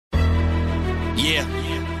Yeah,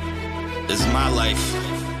 this is my life.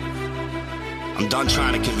 I'm done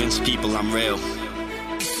trying to convince people I'm real.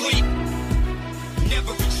 Sleep,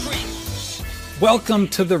 never retreat. Welcome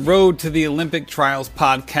to the Road to the Olympic Trials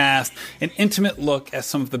podcast, an intimate look at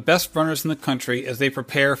some of the best runners in the country as they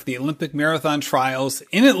prepare for the Olympic Marathon Trials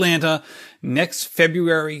in Atlanta next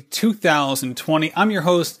February 2020. I'm your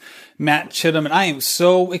host, Matt Chittum, and I am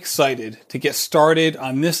so excited to get started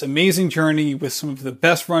on this amazing journey with some of the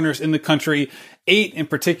best runners in the country, 8 in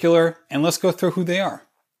particular, and let's go through who they are.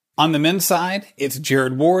 On the men's side, it's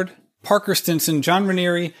Jared Ward, Parker Stinson, John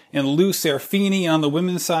Ranieri, and Lou Serafini. On the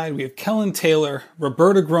women's side, we have Kellen Taylor,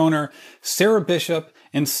 Roberta Groner, Sarah Bishop,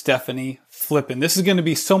 and Stephanie Flippen. This is going to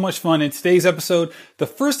be so much fun. In today's episode, the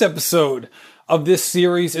first episode of this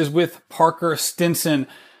series is with Parker Stinson,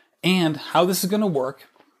 and how this is going to work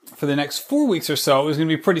for the next 4 weeks or so is going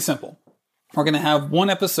to be pretty simple. We're going to have one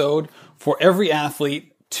episode for every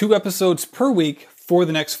athlete, 2 episodes per week for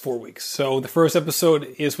the next 4 weeks. So the first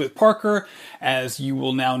episode is with Parker, as you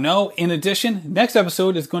will now know. In addition, next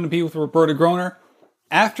episode is going to be with Roberta Groner.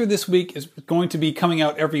 After this week is going to be coming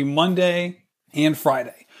out every Monday and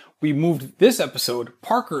Friday. We moved this episode,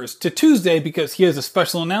 Parker's, to Tuesday because he has a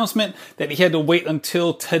special announcement that he had to wait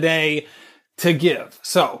until today to give.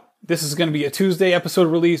 So this is going to be a Tuesday episode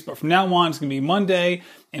release, but from now on, it's going to be Monday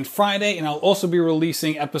and Friday, and I'll also be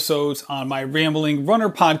releasing episodes on my Rambling Runner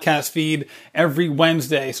podcast feed every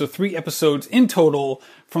Wednesday. So 3 episodes in total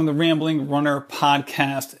from the Rambling Runner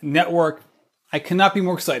podcast network. I cannot be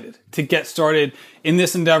more excited to get started in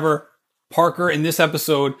this endeavor. Parker, in this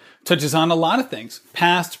episode, touches on a lot of things,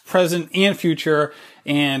 past, present, and future,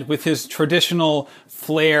 and with his traditional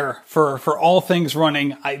flair for all things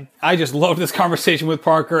running, I just love this conversation with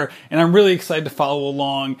Parker, and I'm really excited to follow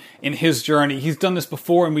along in his journey. He's done this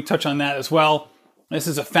before, and we touch on that as well. This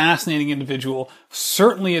is a fascinating individual,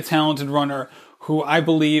 certainly a talented runner, who I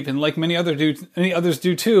believe, and like many others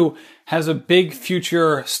do too, has a big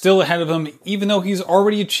future still ahead of him, even though he's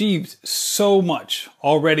already achieved so much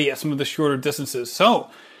already at some of the shorter distances. So,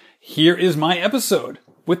 here is my episode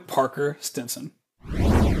with Parker Stinson.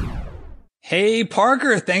 Hey,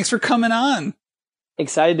 Parker, thanks for coming on.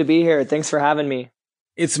 Excited to be here. Thanks for having me.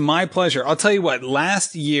 It's my pleasure. I'll tell you what,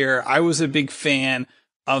 last year I was a big fan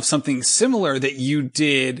of something similar that you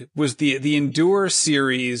did, was the Endure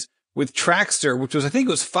series with Trackster, which was, I think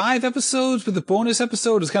it was 5 episodes with a bonus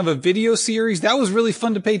episode. It was kind of a video series. That was really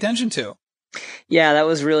fun to pay attention to. Yeah, that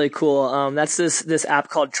was really cool. That's this app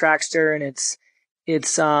called Trackster, and it's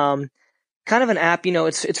kind of an app,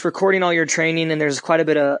 it's recording all your training, and there's quite a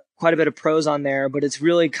bit of pros on there, but it's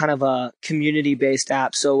really kind of a community-based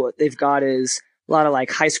app. So what they've got is a lot of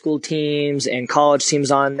like high school teams and college teams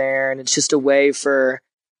on there, and it's just a way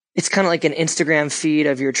it's kind of like an Instagram feed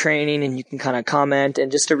of your training, and you can kind of comment,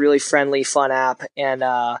 and just a really friendly, fun app. And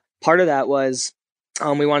part of that was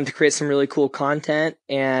we wanted to create some really cool content,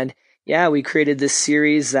 and yeah, we created this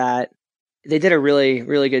series that they did a really,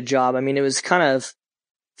 really good job. I mean, it was kind of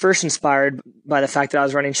first inspired by the fact that I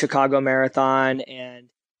was running Chicago Marathon and,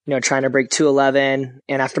 trying to break 2:11.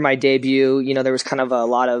 And after my debut, there was kind of a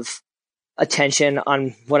lot of attention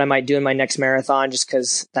on what I might do in my next marathon, just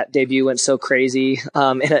because that debut went so crazy,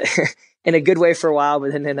 in a good way for a while,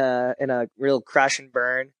 but then in a real crash and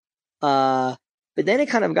burn. But then it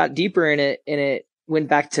kind of got deeper in it, and it went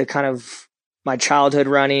back to kind of my childhood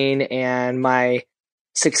running and my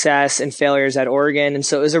success and failures at Oregon. And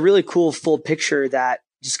so it was a really cool full picture that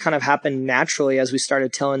just kind of happened naturally as we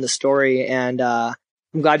started telling the story. And I'm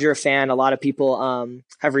glad you're a fan. A lot of people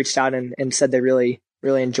have reached out and said they really,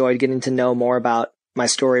 really enjoyed getting to know more about my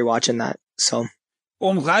story watching that. So,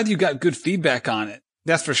 well, I'm glad you got good feedback on it.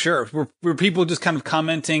 That's for sure. Were people just kind of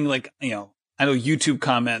commenting, like, I know YouTube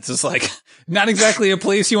comments is like not exactly a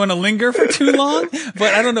place you want to linger for too long,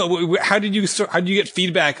 but I don't know. How did you get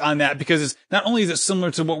feedback on that? Because it's not only is it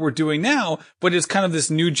similar to what we're doing now, but it's kind of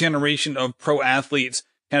this new generation of pro athletes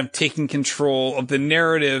kind of taking control of the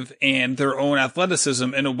narrative and their own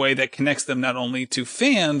athleticism in a way that connects them not only to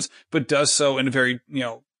fans, but does so in a very,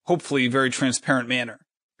 hopefully very transparent manner.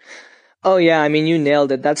 Oh yeah. I mean, you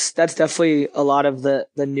nailed it. That's definitely a lot of the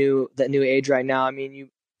new age right now. I mean,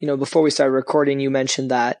 before we started recording, you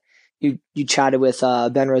mentioned that you chatted with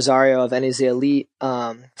Ben Rosario of NAZ Elite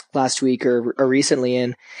last week or recently,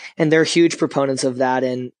 and they're huge proponents of that.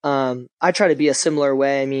 And I try to be a similar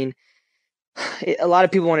way. I mean, a lot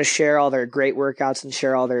of people want to share all their great workouts and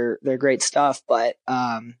share all their great stuff, but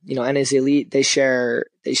NAZ Elite, they share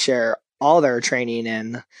all their training,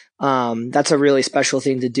 and that's a really special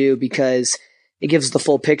thing to do because it gives the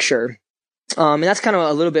full picture. And that's kind of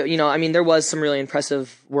a little bit, there was some really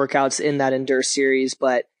impressive workouts in that Endure series,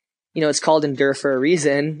 but it's called Endure for a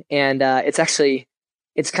reason. And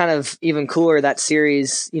it's kind of even cooler, that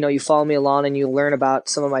series. You follow me along and you learn about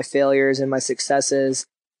some of my failures and my successes.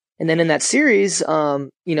 And then in that series,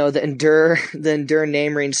 the Endure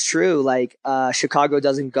name rings true. Like, Chicago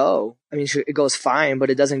doesn't go. I mean, it goes fine, but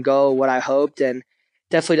it doesn't go what I hoped, and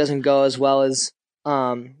definitely doesn't go as well as,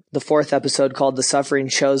 the fourth episode called The Suffering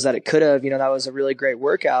shows that it could have. That was a really great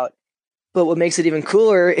workout. But what makes it even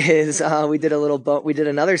cooler is, we did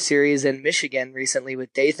another series in Michigan recently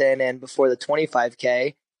with Dathan and before the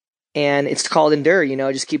 25K, and it's called Endure.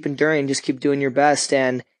 Just keep enduring, just keep doing your best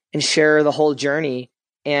and share the whole journey.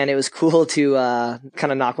 And it was cool to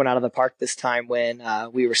kind of knock one out of the park this time when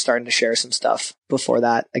we were starting to share some stuff before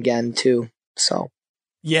that again too. So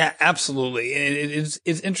yeah, absolutely. And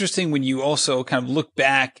it's interesting when you also kind of look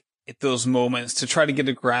back at those moments to try to get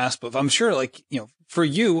a grasp of, I'm sure, like, for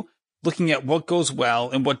you, looking at what goes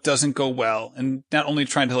well and what doesn't go well, and not only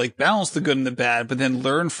trying to like balance the good and the bad, but then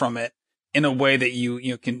learn from it in a way that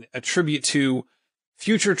you can attribute to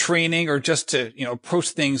future training, or just to,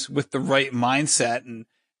 approach things with the right mindset. And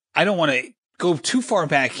I don't want to go too far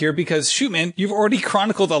back here because, shoot, man, you've already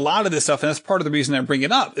chronicled a lot of this stuff. And that's part of the reason I bring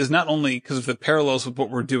it up, is not only because of the parallels with what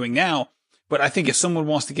we're doing now, but I think if someone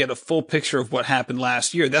wants to get a full picture of what happened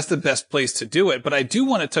last year, that's the best place to do it. But I do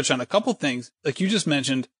want to touch on a couple things. Like you just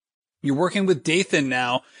mentioned, you're working with Dathan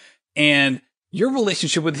now, and your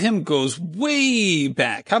relationship with him goes way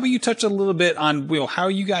back. How about you touch a little bit on, how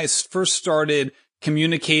you guys first started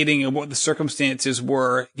communicating and what the circumstances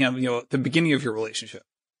were, at the beginning of your relationship?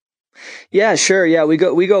 Yeah, sure. Yeah, we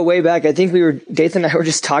go way back. I think Dathan and I were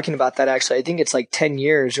just talking about that actually. I think it's like 10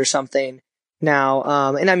 years or something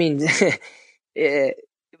now. And I mean,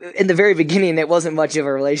 in the very beginning, it wasn't much of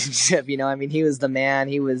a relationship. I mean, he was the man.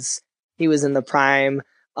 He was in the prime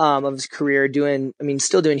of his career,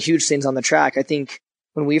 still doing huge things on the track. I think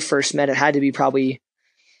when we first met, it had to be probably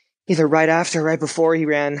either right before he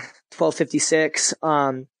ran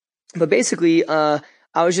 12:56. But basically,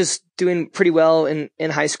 I was just doing pretty well in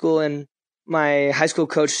high school, and my high school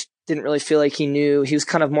coach didn't really feel like he knew. He was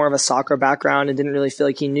kind of more of a soccer background and didn't really feel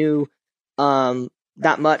like he knew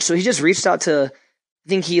that much. So he just reached out to, I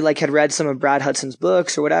think he had read some of Brad Hudson's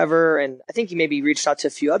books or whatever, and I think he maybe reached out to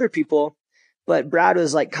a few other people. But Brad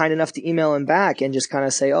was kind enough to email him back and just kind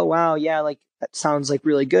of say, "Oh wow, yeah, that sounds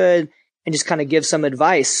really good," and just kind of give some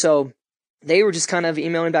advice. So they were just kind of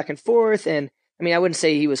emailing back and forth, and I mean, I wouldn't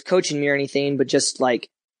say he was coaching me or anything, but just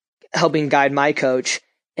helping guide my coach.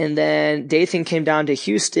 And then Dathan came down to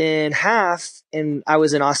Houston half, and I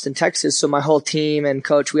was in Austin, Texas. So my whole team and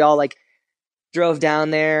coach, we all drove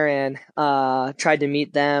down there and tried to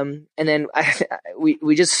meet them. And then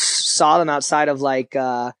we just saw them outside of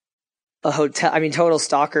a hotel. I mean, total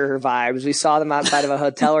stalker vibes. We saw them outside of a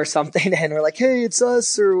hotel or something, and we're like, "Hey, it's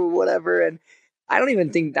us," or whatever. And I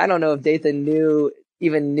don't know if Dathan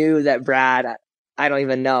even knew that Brad. I don't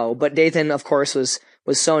even know. But Dathan, of course, was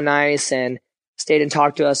so nice and stayed and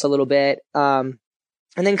talked to us a little bit. And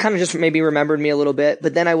then kind of just maybe remembered me a little bit.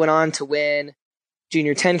 But then I went on to win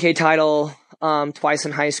junior 10K title twice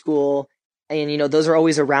in high school. And, those are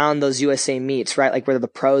always around those USA meets, right? Where the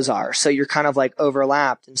pros are. So you're kind of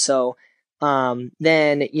overlapped. And so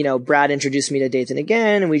then, Brad introduced me to Dathan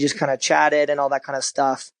again, and we just kind of chatted and all that kind of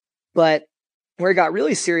stuff. But where it got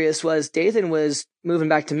really serious was Dathan was moving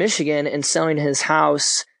back to Michigan and selling his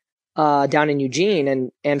house down in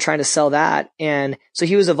Eugene and trying to sell that. And so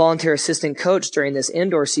he was a volunteer assistant coach during this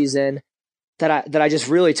indoor season that I just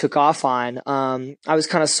really took off on. I was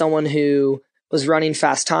kind of someone who was running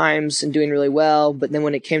fast times and doing really well, but then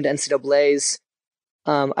when it came to NCAAs,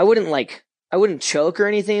 I wouldn't choke or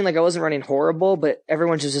anything. I wasn't running horrible, but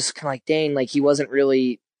everyone was just kind of dang, he wasn't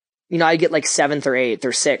really, I'd get 7th or 8th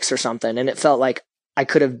or 6th or something. And it felt like I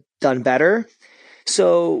could have done better.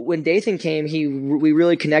 So when Dathan came, we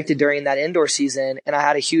really connected during that indoor season, and I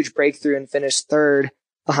had a huge breakthrough and finished 3rd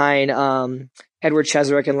behind, Edward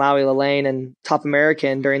Cheswick and Lowie Lalane and Top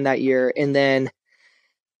American during that year. And then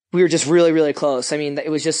we were just really, really close. I mean, it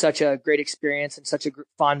was just such a great experience and such a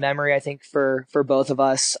fond memory, I think, for both of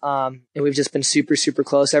us. And we've just been super, super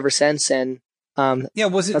close ever since. And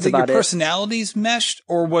was it your personalities meshed,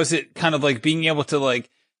 or was it kind of being able to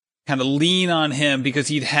kind of lean on him because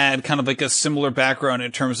he'd had kind of a similar background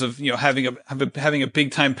in terms of having a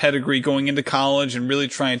big time pedigree going into college and really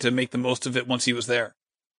trying to make the most of it once he was there?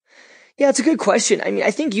 Yeah, it's a good question. I mean,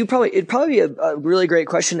 I think it'd probably be a really great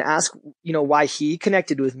question to ask, why he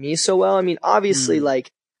connected with me so well. I mean, obviously,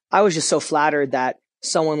 I was just so flattered that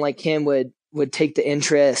someone like him would take the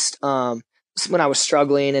interest, when I was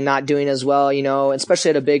struggling and not doing as well, especially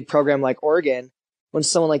at a big program like Oregon, when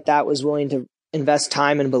someone like that was willing to invest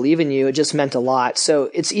time and believe in you, it just meant a lot. So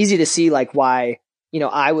it's easy to see like why,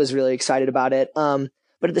 I was really excited about it.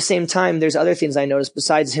 But at the same time, there's other things I noticed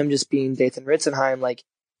besides him just being Dathan Ritzenheim. Like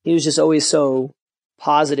he was just always so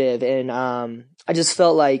positive, and I just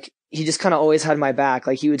felt like he just kind of always had my back.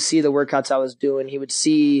 Like he would see the workouts I was doing, he would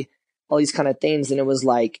see all these kind of things, and it was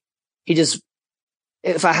like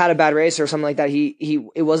if I had a bad race or something like that,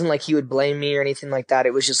 it wasn't like he would blame me or anything like that.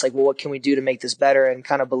 It was just like, well, what can we do to make this better, and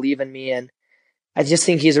kind of believe in me. And I just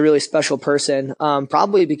think he's a really special person,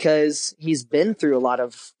 probably because he's been through a lot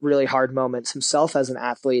of really hard moments himself as an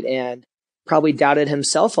athlete, and probably doubted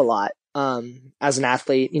himself a lot as an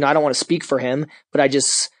athlete. I don't want to speak for him, but I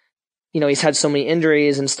just, he's had so many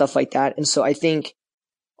injuries and stuff like that. And so I think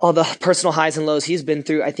all the personal highs and lows he's been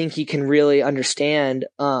through, I think he can really understand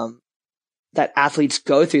that athletes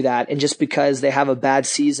go through that. And just because they have a bad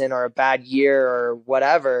season or a bad year or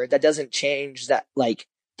whatever, that doesn't change that, like,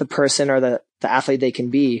 the person or the athlete they can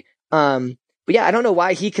be. But yeah, I don't know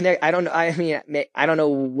why he I don't know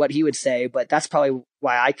what he would say, but that's probably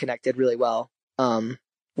why I connected really well,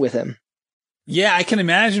 with him. Yeah, I can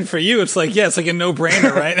imagine for you, it's like a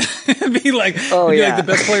no-brainer, right? Be like, like the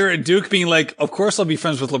best player at Duke being like, of course I'll be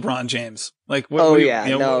friends with LeBron James. Like, why would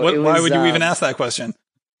you even ask that question?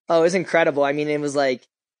 Oh, it was incredible. I mean, it was like,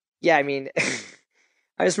 yeah, I mean,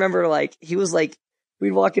 I just remember like, he was like,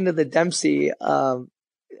 we'd walk into the Dempsey,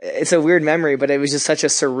 it's a weird memory, but it was just such a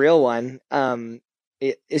surreal one.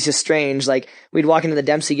 It's just strange. Like we'd walk into the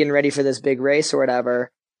Dempsey getting ready for this big race or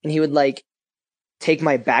whatever, and he would like take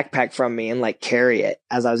my backpack from me and like carry it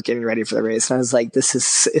as I was getting ready for the race. And I was like, this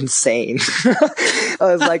is insane. I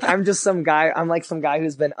was like, I'm like some guy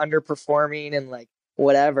who's been underperforming and like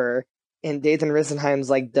whatever. And Dathan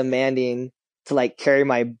Ritzenheim's like demanding to like carry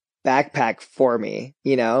my backpack for me.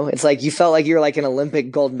 It's like you felt like you were like an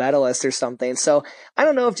Olympic gold medalist or something. So I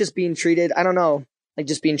don't know if just being treated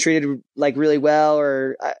like really well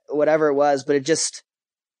or whatever it was, but it just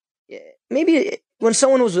when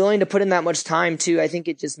someone was willing to put in that much time too, I think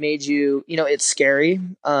it just made you, it's scary.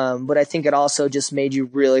 But I think it also just made you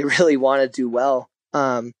really, really want to do well.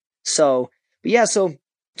 So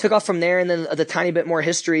took off from there. And then the tiny bit more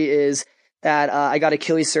history is that I got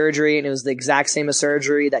Achilles surgery, and it was the exact same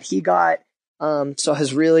surgery that he got. So I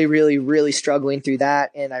was really, really, really struggling through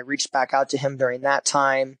that. And I reached back out to him during that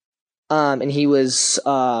time. And he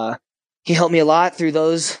helped me a lot through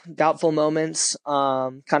those doubtful moments,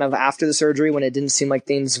 kind of after the surgery when it didn't seem like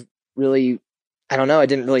things really, I don't know, it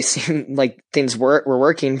didn't really seem like things were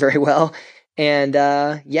working very well. And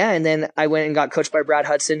and then I went and got coached by Brad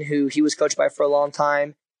Hudson, who he was coached by for a long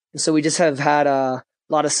time. And so we just have had a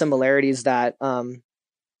lot of similarities that,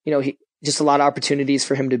 he just a lot of opportunities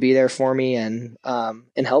for him to be there for me and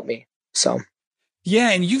help me. So.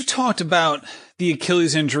 Yeah. And you've talked about the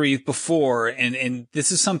Achilles injury before. And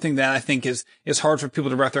this is something that I think is hard for people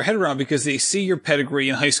to wrap their head around, because they see your pedigree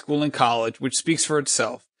in high school and college, which speaks for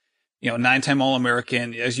itself. 9-time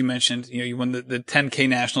All-American, as you mentioned, you won the 10K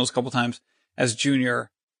nationals a couple times as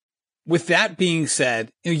junior. With that being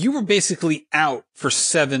said, you were basically out for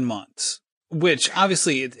 7 months, which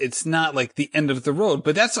obviously it's not like the end of the road,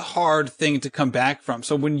 but that's a hard thing to come back from.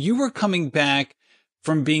 So when you were coming back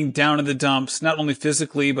from being down in the dumps, not only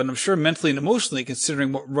physically, but I'm sure mentally and emotionally,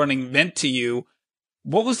 considering what running meant to you,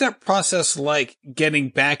 what was that process like getting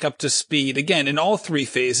back up to speed again in all three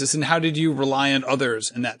phases? And how did you rely on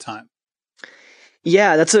others in that time?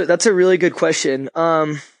 Yeah, that's a really good question.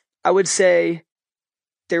 I would say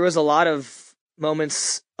there was a lot of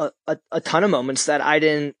moments, a ton of moments that I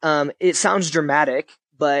didn't, it sounds dramatic,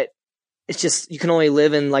 but it's just, you can only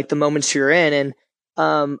live in like the moments you're in. And,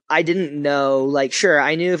 I didn't know, like, sure,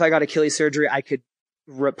 I knew if I got Achilles surgery, I could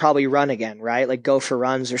probably run again, right? Like go for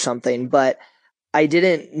runs or something, but I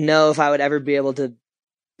didn't know if I would ever be able to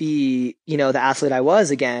be, the athlete I was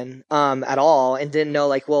again, at all. And didn't know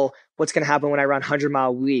like, well, what's going to happen when I run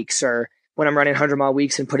 100-mile weeks, or when I'm running 100-mile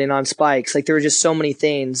weeks and putting on spikes. Like there were just so many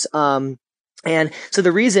things. And so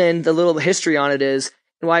the little history on it is,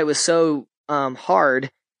 and why it was so,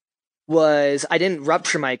 hard, was I didn't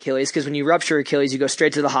rupture my Achilles, because when you rupture Achilles, you go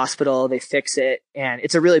straight to the hospital, they fix it, and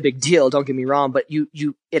it's a really big deal. Don't get me wrong, but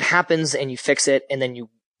it happens and you fix it and then you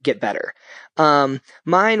get better.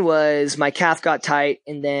 Mine was my calf got tight,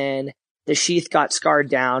 and then the sheath got scarred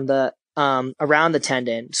down around the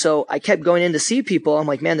tendon. So I kept going in to see people. I'm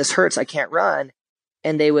like, man, this hurts. I can't run.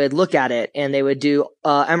 And they would look at it and they would do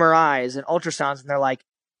MRIs and ultrasounds, and they're like,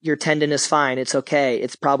 your tendon is fine. It's okay.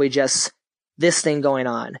 It's probably just this thing going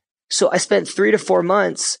on. So I spent 3 to 4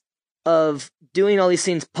 months of doing all these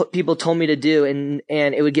things people told me to do, and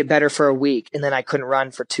it would get better for a week, and then I couldn't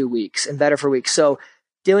run for 2 weeks, and better for a week. So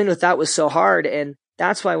dealing with that was so hard. And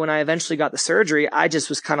that's why when I eventually got the surgery, I just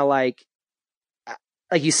was kind of like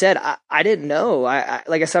you said, I didn't know.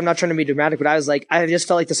 Like I said, I'm not trying to be dramatic, but I was like, I just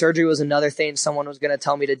felt like the surgery was another thing someone was going to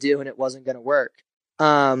tell me to do and it wasn't going to work.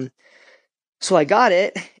 So I got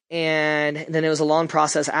it, and then it was a long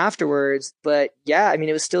process afterwards. But yeah, I mean,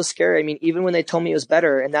 it was still scary. I mean, even when they told me it was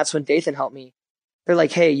better, and that's when Dathan helped me, they're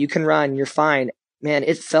like, hey, you can run, you're fine. Man,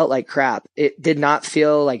 it felt like crap. It did not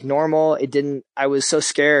feel like normal. I was so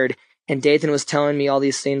scared. And Dathan was telling me all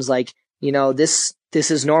these things like, this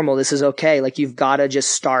is normal. This is okay. Like, you've got to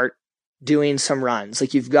just start doing some runs.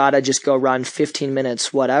 Like, you've got to just go run 15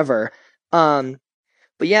 minutes, whatever.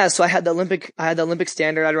 But yeah, so I had the Olympic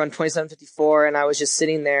standard. I'd run 27:54, and I was just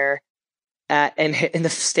sitting there in the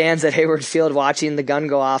stands at Hayward Field watching the gun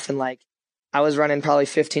go off. And like, I was running probably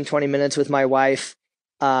 15, 20 minutes with my wife.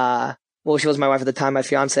 Well, she was my wife at the time, my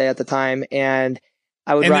fiance at the time. And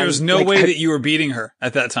I would run. And there's no way that you were beating her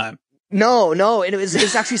at that time. No. And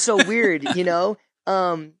it's actually so weird,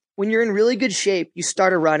 when you're in really good shape, you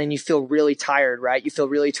start a run and you feel really tired, right? You feel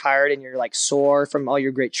really tired and you're like sore from all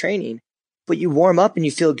your great training, but you warm up and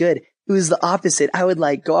you feel good. It was the opposite. I would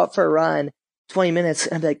like go out for a run 20 minutes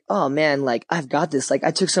and I'd be like, oh man, like I've got this. Like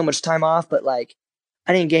I took so much time off, but like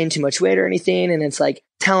I didn't gain too much weight or anything. And it's like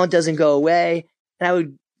talent doesn't go away. And I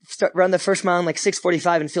would run the first mile in like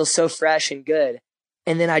 6:45 and feel so fresh and good.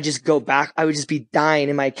 And then I just go back. I would just be dying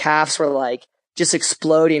and my calves were like just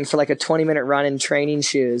exploding for like a 20-minute run in training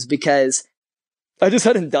shoes because I just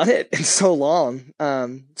hadn't done it in so long.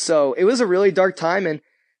 So it was a really dark time, and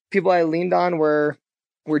people I leaned on were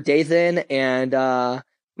Dathan and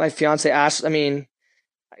my fiance Ash. I mean,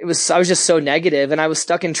 I was just so negative, and I was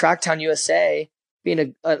stuck in Tracktown, USA,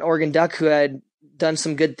 being an Oregon Duck who had done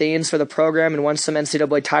some good things for the program and won some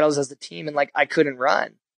NCAA titles as the team, and like I couldn't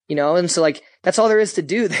run, and so like that's all there is to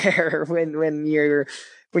do there when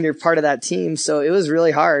you're part of that team. So it was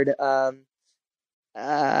really hard. I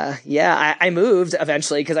moved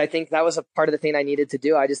eventually because I think that was a part of the thing I needed to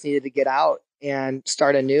do. I just needed to get out and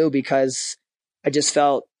start anew because I just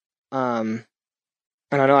felt, I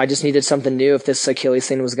don't know, I just needed something new if this Achilles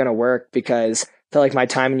thing was going to work, because I felt like my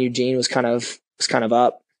time in Eugene was kind of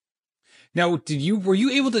up. Now, were you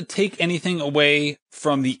able to take anything away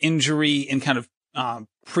from the injury and kind of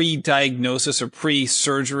pre-diagnosis or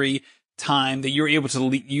pre-surgery time that you're able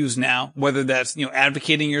to use now, whether that's,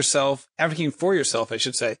 advocating for yourself, I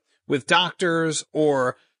should say, with doctors,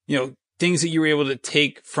 or, things that you were able to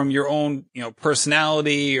take from your own,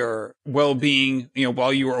 personality or well-being,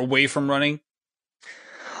 while you were away from running?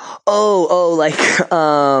 Like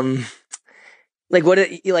what?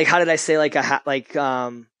 How did I say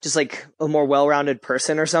just like a more well-rounded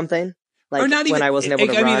person or something? Like, or not even, when I wasn't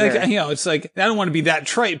able to run. It's like, I don't want to be that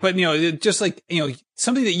trite, but just like,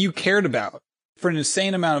 something that you cared about for an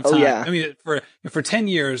insane amount of time. Yeah. I mean, for 10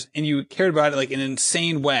 years, and you cared about it like in an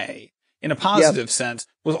insane way, in a positive sense,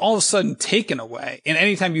 was all of a sudden taken away. And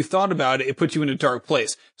anytime you thought about it, it put you in a dark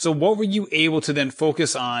place. So what were you able to then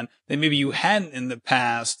focus on that maybe you hadn't in the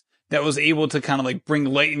past that was able to kind of like bring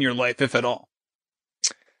light in your life, if at all?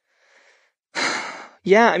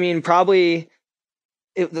 Yeah. I mean, probably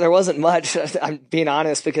there wasn't much. I'm being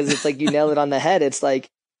honest, because it's like you nailed it on the head. It's like,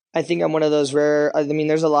 I think I'm one of those rare, I mean,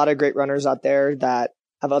 there's a lot of great runners out there that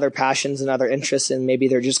have other passions and other interests, and maybe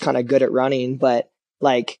they're just kind of good at running, but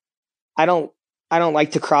like, I don't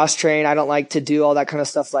like to cross train. I don't like to do all that kind of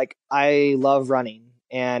stuff. Like, I love running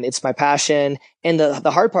and it's my passion. And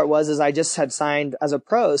the hard part was I just had signed as a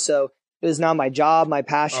pro. So it was now my job, my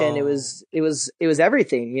passion. Oh. It was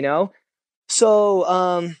everything, So,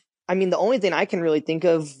 I mean, the only thing I can really think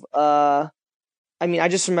of, I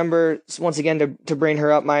just remember, once again, to bring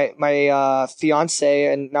her up, my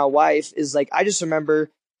fiance and now wife, is like, I just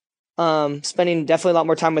remember spending definitely a lot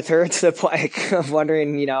more time with her, to the point of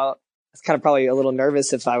wondering, I was kind of probably a little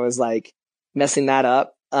nervous if I was like messing that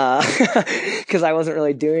up, because I wasn't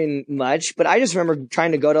really doing much. But I just remember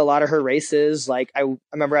trying to go to a lot of her races. Like, I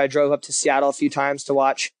remember I drove up to Seattle a few times to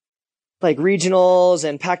watch like regionals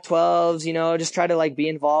and Pac-12s, just try to like be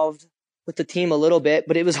involved with the team a little bit.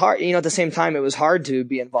 But it was hard, at the same time, it was hard to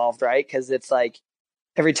be involved, right? Because it's like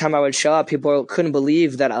every time I would show up, people couldn't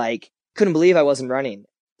believe I wasn't running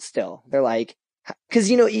still. They're like, because,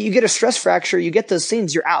 you get a stress fracture, you get those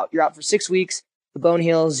things, you're out for 6 weeks, the bone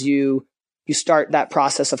heals, you start that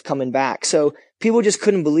process of coming back. So people just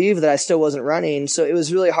couldn't believe that I still wasn't running. So it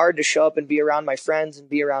was really hard to show up and be around my friends and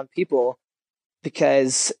be around people,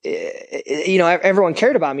 because, everyone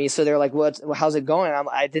cared about me. So they're like, how's it going?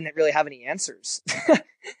 I didn't really have any answers.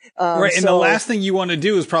 Right. And the last thing you want to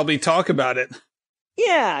do is probably talk about it.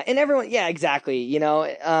 Yeah, and everyone, yeah, exactly.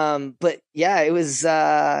 But yeah, it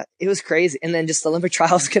was crazy. And then just the Olympic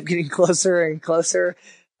trials kept getting closer and closer.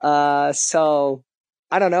 So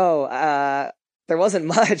I don't know. There wasn't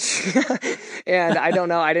much, and I don't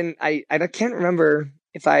know. I can't remember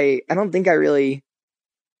if I don't think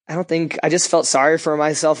I just felt sorry for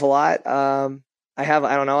myself a lot. I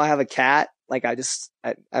don't know. I have a cat. Like I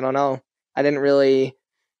don't know. I didn't really,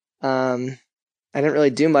 do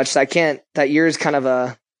much. So that year is kind of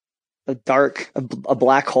a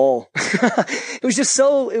black hole. It was just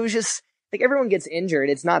like everyone gets injured.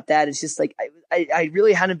 It's not that. It's just like, I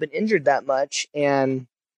really hadn't been injured that much. And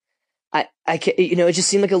it just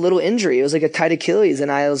seemed like a little injury. It was like a tight Achilles.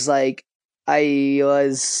 And I was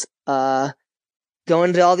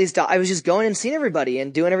going to all these, I was just going and seeing everybody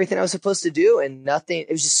and doing everything I was supposed to do, and nothing,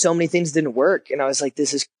 it was just so many things didn't work. And I was like,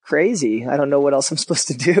 this is crazy. I don't know what else I'm supposed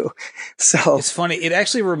to do. So it's funny. It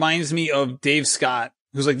actually reminds me of Dave Scott,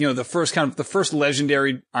 who's like, the first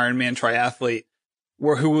legendary Ironman triathlete,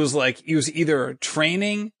 who was like, he was either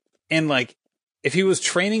training and like, if he was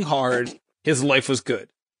training hard, his life was good.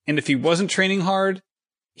 And if he wasn't training hard,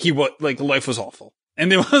 life was awful. And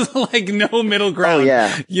there was like no middle ground. Oh,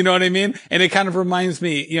 yeah. You know what I mean? And it kind of reminds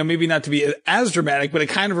me, maybe not to be as dramatic, but it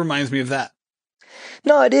kind of reminds me of that.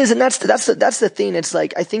 No, it is. And that's the thing. It's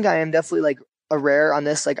like, I think I am definitely like a rare on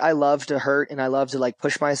this. Like, I love to hurt and I love to like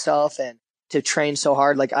push myself and to train so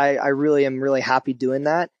hard. Like, I really am really happy doing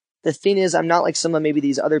that. The thing is, I'm not like some of maybe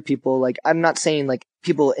these other people. Like, I'm not saying like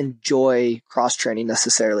people enjoy cross training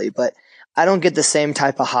necessarily, but I don't get the same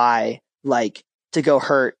type of high, like to go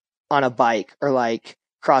hurt on a bike or like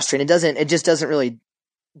cross train. It just doesn't really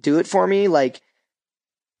do it for me. Like,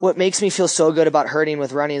 what makes me feel so good about hurting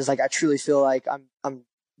with running is like, I truly feel like I'm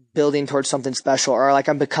building towards something special, or like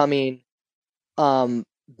I'm becoming,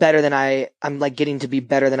 better than I'm like getting to be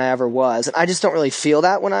better than I ever was. And I just don't really feel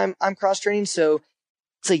that when I'm cross training. So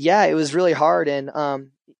yeah, it was really hard. And,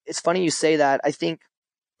 it's funny you say that. I think,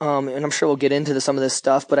 and I'm sure we'll get into some of this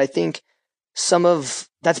stuff, but I think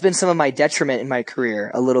that's been some of my detriment in my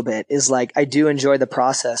career a little bit, is like, I do enjoy the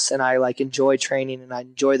process and I like enjoy training and I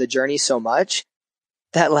enjoy the journey so much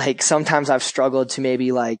that like sometimes I've struggled to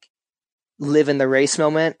maybe like live in the race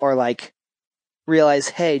moment, or like realize,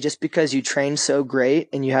 hey, just because you trained so great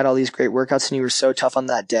and you had all these great workouts and you were so tough on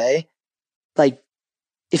that day, like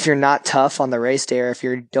if you're not tough on the race day, or if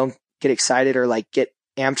you don't get excited or like get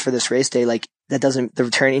amped for this race day, like the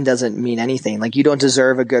training doesn't mean anything. Like, you don't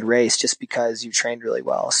deserve a good race just because you trained really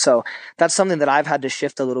well. So that's something that I've had to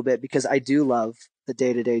shift a little bit, because I do love the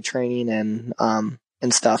day-to-day training and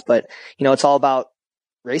stuff, but it's all about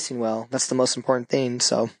racing well. That's the most important thing.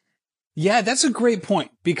 So yeah, that's a great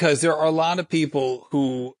point, because there are a lot of people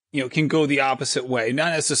who, can go the opposite way,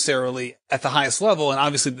 not necessarily at the highest level. And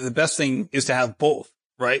obviously the best thing is to have both,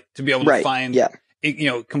 right? To be able to find,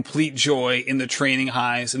 complete joy in the training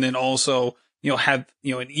highs, and then also, have,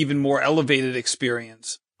 an even more elevated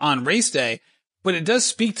experience on race day. But it does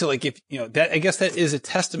speak to like, if, that, I guess that is a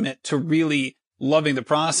testament to really loving the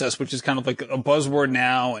process, which is kind of like a buzzword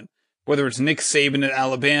now. And whether it's Nick Saban at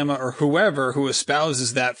Alabama or whoever who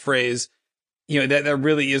espouses that phrase, that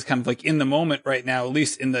really is kind of like in the moment right now, at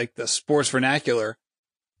least in the sports vernacular.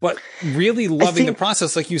 But really loving the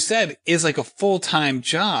process, like you said, is like a full-time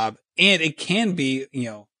job, and it can be,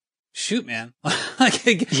 shoot, man.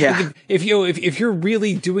 If you're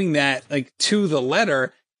really doing that, like to the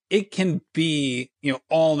letter, it can be,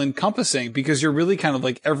 all encompassing, because you're really kind of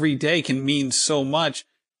like every day can mean so much,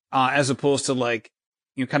 as opposed to like,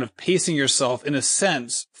 kind of pacing yourself in a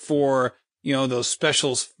sense for, those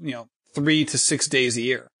specials, 3 to 6 days a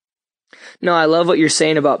year. No, I love what you're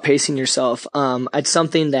saying about pacing yourself. It's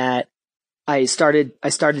something that I started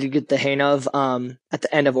to get the hang of, at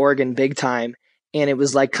the end of Oregon big time. And it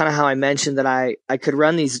was like kind of how I mentioned that I could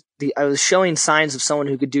run I was showing signs of someone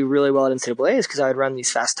who could do really well at NCAAs, because I would run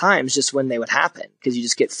these fast times just when they would happen, because you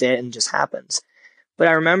just get fit and it just happens. But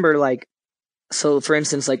I remember like, so for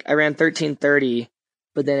instance, like I ran 13:30,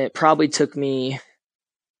 but then it probably took me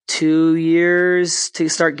 2 years to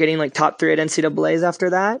start getting like top 3 at NCAAs after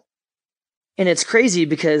that. And it's crazy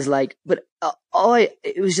because like, but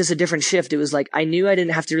it was just a different shift. It was like, I knew I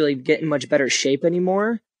didn't have to really get in much better shape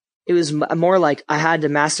anymore. It was more like I had to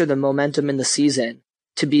master the momentum in the season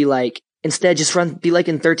to be like, instead just be like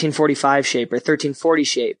in 13:45 shape or 13:40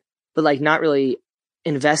 shape, but like not really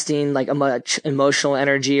investing like a much emotional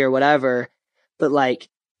energy or whatever, but like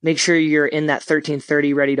make sure you're in that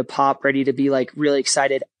 13:30 ready to pop, ready to be like really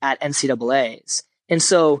excited at NCAAs. And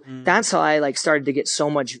so that's how I like started to get so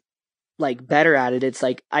much like better at it. It's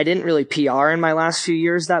like, I didn't really PR in my last few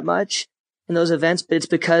years that much in those events, but it's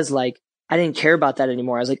because like I didn't care about that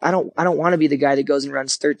anymore. I was like, I don't want to be the guy that goes and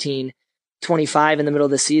runs 13:25 in the middle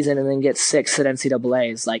of the season and then gets 6th at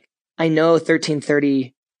NCAAs. Like, I know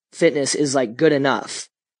 13:30 fitness is like good enough,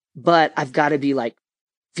 but I've got to be like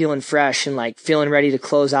feeling fresh and like feeling ready to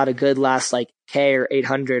close out a good last like K or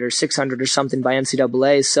 800 or 600 or something by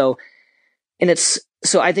NCAAs.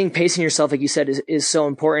 So I think pacing yourself, like you said, is so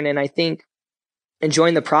important. And I think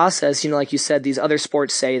enjoying the process, like you said, these other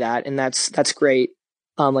sports say that, and that's great.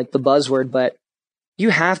 Like the buzzword, but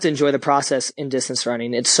you have to enjoy the process in distance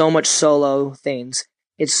running. It's so much solo things.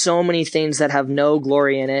 It's so many things that have no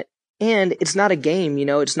glory in it. And it's not a game,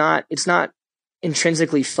 it's not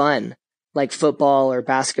intrinsically fun like football or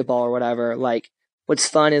basketball or whatever. Like, what's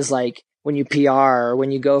fun is like when you PR or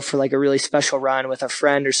when you go for like a really special run with a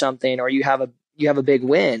friend or something, or you have a big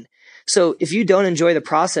win. So if you don't enjoy the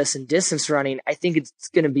process in distance running, I think it's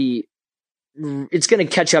going to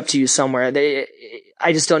catch up to you somewhere.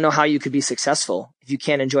 I just don't know how you could be successful if you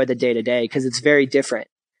can't enjoy the day to day, because it's very different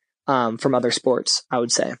from other sports, I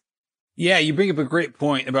would say. Yeah, you bring up a great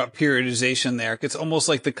point about periodization there. It's almost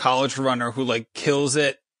like the college runner who like kills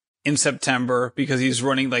it in September because he's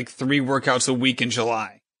running like 3 workouts a week in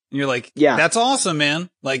July. And you're like, yeah, that's awesome, man.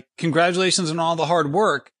 Like, congratulations on all the hard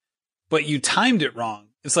work, but you timed it wrong.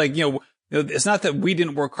 It's like, it's not that we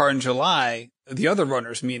didn't work hard in July, the other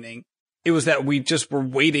runners meaning. It was that we just were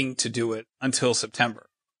waiting to do it until September.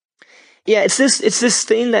 Yeah, it's this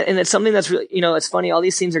thing that, and it's something that's really, it's funny. All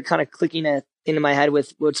these things are kind of clicking into my head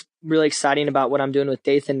with what's really exciting about what I'm doing with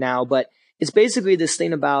Dathan now. But it's basically this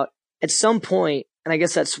thing about at some point, and I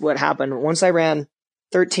guess that's what happened. Once I ran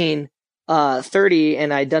 13:30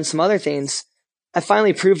 and I'd done some other things, I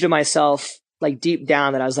finally proved to myself, like deep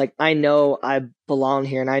down, that I was like, I know I belong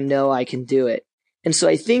here and I know I can do it. And so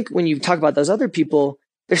I think when you talk about those other people,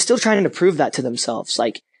 they're still trying to prove that to themselves.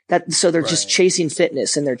 Like that. So they're just chasing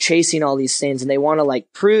fitness and they're chasing all these things and they want to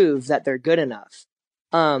like prove that they're good enough.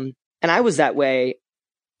 And I was that way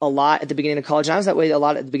a lot at the beginning of college. And I was that way a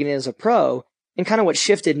lot at the beginning as a pro. And kind of what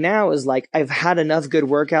shifted now is like, I've had enough good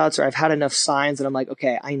workouts or I've had enough signs that I'm like,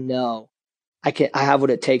 okay, I know I have what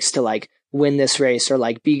it takes to like win this race or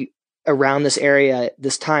like be around this area at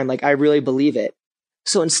this time. Like, I really believe it.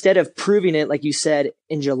 So instead of proving it, like you said,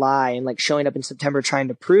 in July and like showing up in September trying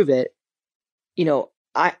to prove it,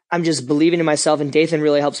 I'm just believing in myself, and Dathan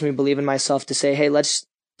really helps me believe in myself to say, hey, it's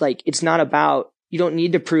not about, you don't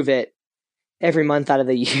need to prove it every month out of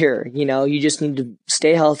the year. You just need to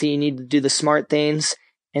stay healthy. You need to do the smart things.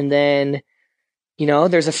 And then,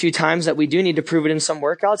 there's a few times that we do need to prove it in some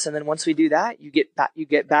workouts. And then once we do that, you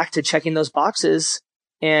get back to checking those boxes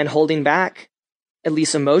and holding back, at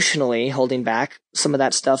least emotionally holding back some of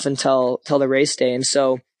that stuff until the race day. And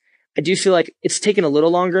so I do feel like it's taken a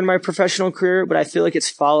little longer in my professional career, but I feel like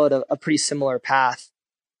it's followed a pretty similar path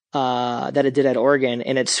that it did at Oregon.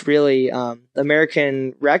 And it's really the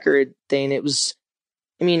American record thing.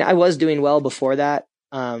 I was doing well before that,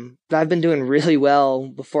 but I've been doing really well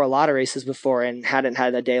before a lot of races before and hadn't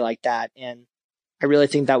had a day like that. And I really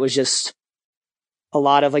think that was just a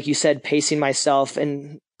lot of, like you said, pacing myself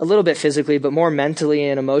and a little bit physically, but more mentally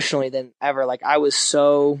and emotionally than ever. Like, I was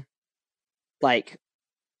so like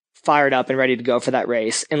fired up and ready to go for that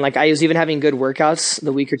race. And like, I was even having good workouts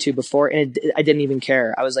the week or two before, and I didn't even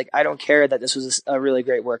care. I was like, I don't care that this was a really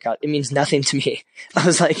great workout. It means nothing to me. I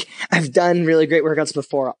was like, I've done really great workouts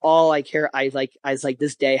before. All I care, I was like,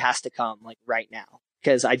 this day has to come like right now,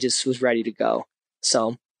 because I just was ready to go.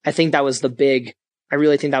 So I think that was I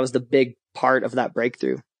really think that was the big part of that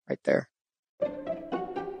breakthrough right there.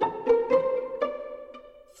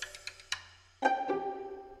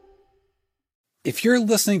 If you're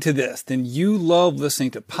listening to this, then you love listening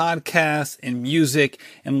to podcasts and music.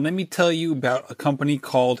 And let me tell you about a company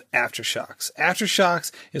called Aftershocks.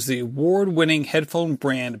 Aftershocks is the award-winning headphone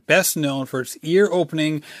brand best known for its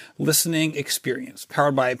ear-opening listening experience.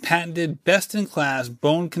 Powered by patented, best-in-class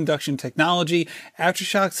bone conduction technology,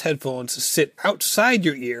 Aftershocks headphones sit outside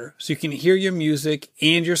your ear so you can hear your music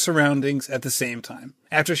and your surroundings at the same time.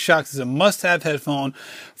 Aftershocks is a must-have headphone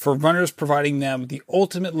for runners, providing them the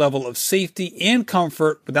ultimate level of safety and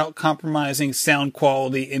comfort without compromising sound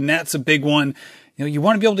quality. And that's a big one. You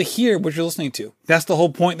want to be able to hear what you're listening to. That's the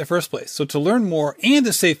whole point in the first place. So to learn more and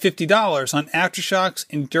to save $50 on Aftershocks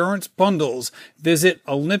endurance bundles, visit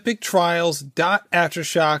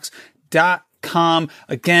olympictrials.aftershocks.com.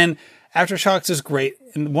 Again, Aftershocks is great.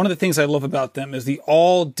 And one of the things I love about them is the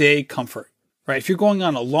all-day comfort. Right? If you're going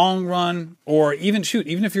on a long run, or even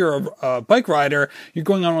if you're a bike rider, you're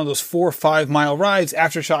going on one of those 4 or 5 mile rides,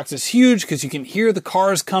 Aftershocks is huge because you can hear the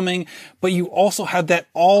cars coming, but you also have that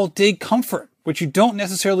all day comfort. which you don't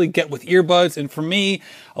necessarily get with earbuds. And for me,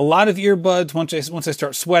 a lot of earbuds, once I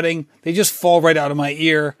start sweating, they just fall right out of my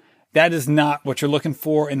ear. That is not what you're looking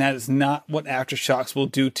for, and that is not what AfterShokz will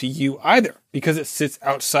do to you either, because it sits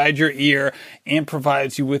outside your ear and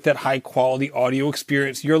provides you with that high-quality audio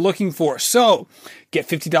experience you're looking for. So, get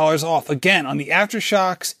 $50 off, again, on the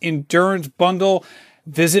AfterShokz Endurance Bundle.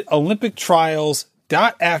 Visit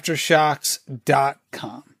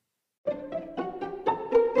olympictrials.aftershokz.com.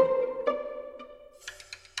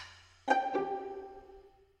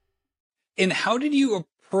 And how did you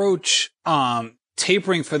approach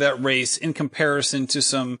tapering for that race in comparison to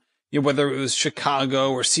some, whether it was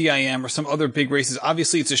Chicago or CIM or some other big races?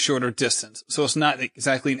 Obviously, it's a shorter distance, so it's not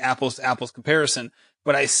exactly an apples to apples comparison.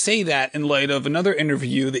 But I say that in light of another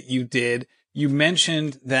interview that you did. You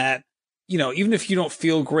mentioned that, even if you don't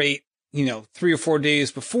feel great, 3 or 4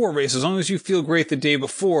 days before a race, as long as you feel great the day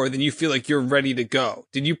before, then you feel like you're ready to go.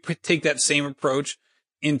 Did you take that same approach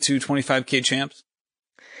into 25K champs?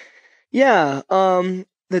 Yeah. The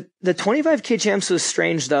 25K champs was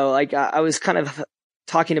strange though. Like I was kind of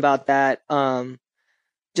talking about that,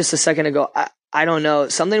 just a second ago. I don't know.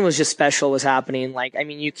 Something was just special was happening. Like, I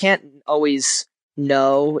mean, you can't always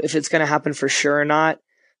know if it's going to happen for sure or not,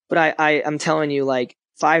 but I'm telling you, like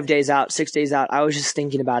 5 days out, 6 days out, I was just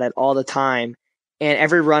thinking about it all the time. And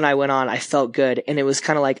every run I went on, I felt good. And it was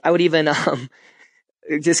kind of like, I would even,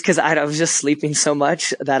 just cause I was just sleeping so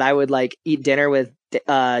much that I would like eat dinner with,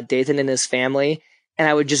 Dathan and his family. And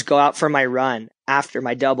I would just go out for my run after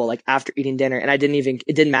my double, like after eating dinner. And it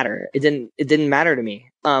didn't matter. It didn't matter to me.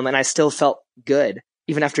 And I still felt good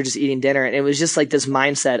even after just eating dinner. And it was just like this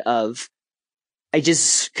mindset of, I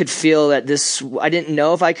just could feel that I didn't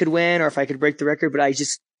know if I could win or if I could break the record, but I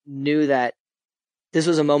just knew that this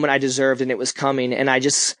was a moment I deserved and it was coming. And I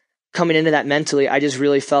just coming into that mentally, I just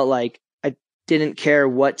really felt like I didn't care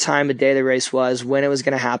what time of day the race was, when it was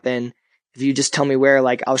going to happen. If you just tell me where,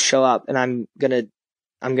 like I'll show up and I'm going to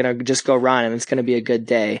just go run and it's going to be a good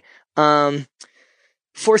day.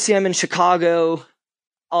 4CM in Chicago,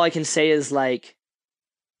 all I can say is like,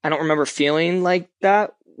 I don't remember feeling like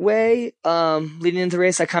that way. Leading into the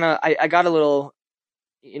race, I got a little,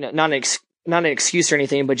 not an excuse or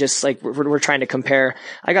anything, but just like we're trying to compare.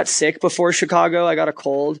 I got sick before Chicago. I got a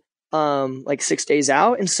cold, like 6 days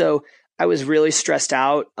out. And so I was really stressed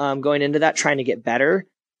out, going into that, trying to get better.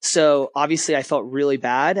 So obviously I felt really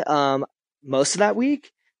bad, most of that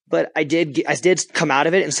week, but I did come out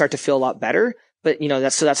of it and start to feel a lot better. But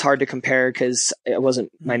that's hard to compare because it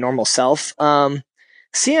wasn't my normal self.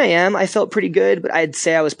 CIM, I felt pretty good, but I'd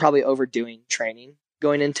say I was probably overdoing training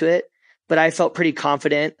going into it, but I felt pretty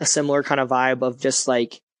confident, a similar kind of vibe of just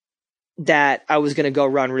like that I was going to go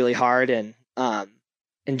run really hard and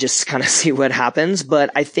just kind of see what happens. But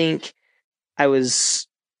I think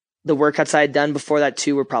the workouts I had done before that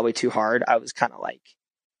too were probably too hard. I was kind of like,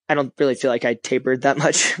 I don't really feel like I tapered that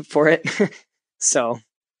much for it. So.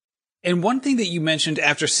 And one thing that you mentioned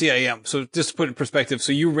after CIM, so just to put it in perspective,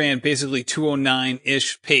 so you ran basically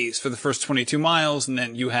 209-ish pace for the first 22 miles, and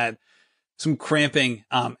then you had some cramping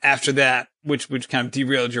after that, which kind of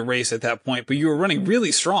derailed your race at that point, but you were running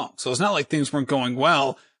really strong. So it's not like things weren't going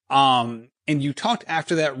well. And you talked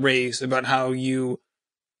after that race about how you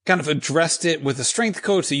kind of addressed it with a strength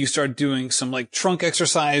coach, that you started doing some like trunk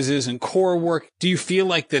exercises and core work. Do you feel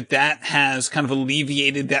like that has kind of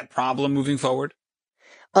alleviated that problem moving forward?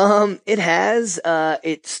 It has,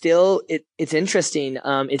 it's interesting.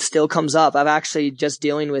 It still comes up. I'm actually just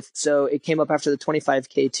dealing with, so it came up after the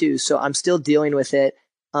 25K too. So I'm still dealing with it.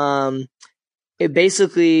 It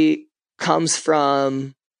basically comes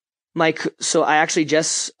from so I actually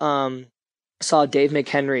just, saw Dave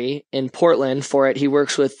McHenry in Portland for it. He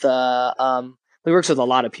works with, a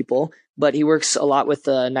lot of people, but he works a lot with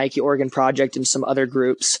the Nike Oregon Project and some other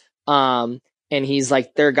groups. And he's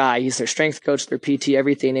like their guy. He's their strength coach, their PT,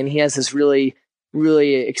 everything. And he has this really,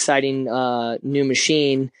 really exciting new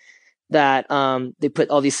machine that they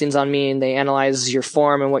put all these things on me and they analyze your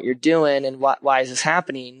form and what you're doing and why is this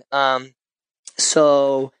happening.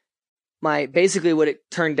 So basically what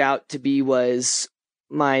it turned out to be was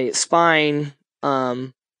my spine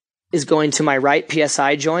is going to my right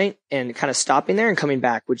PSI joint and kind of stopping there and coming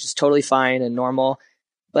back, which is totally fine and normal.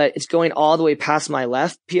 But it's going all the way past my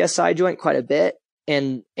left PSI joint quite a bit.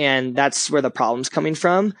 And that's where the problem's coming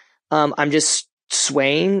from. I'm just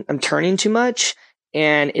swaying. I'm turning too much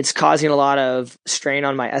and it's causing a lot of strain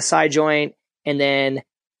on my SI joint. And then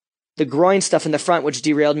the groin stuff in the front, which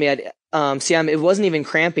derailed me at, it wasn't even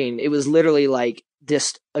cramping. It was literally like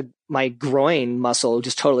just my groin muscle,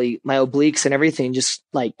 just totally my obliques and everything just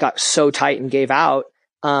like got so tight and gave out,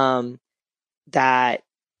 that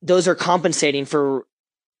those are compensating for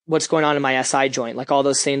what's going on in my SI joint, like all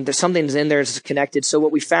those things. There's something's in there that's connected. So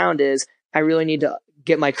what we found is I really need to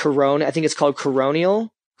get my I think it's called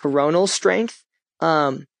coronal strength.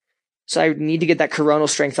 So I need to get that coronal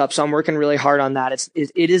strength up. So I'm working really hard on that.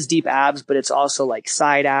 It is deep abs, but it's also like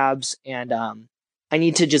side abs. And, I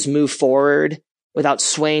need to just move forward without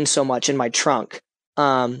swaying so much in my trunk.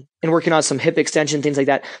 And working on some hip extension, things like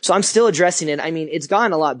that. So I'm still addressing it. I mean, it's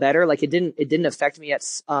gotten a lot better. Like it didn't affect me at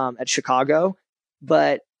Chicago,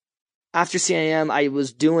 but after CIM,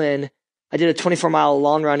 I did a 24-mile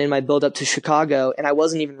long run in my build up to Chicago, and I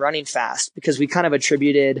wasn't even running fast because we kind of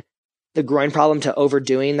attributed the groin problem to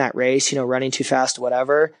overdoing that race, running too fast,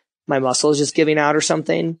 whatever. My muscles just giving out or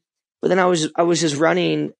something. But then I was just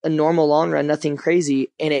running a normal long run, nothing crazy.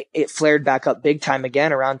 And it flared back up big time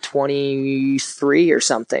again around 23 or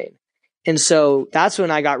something. And so that's when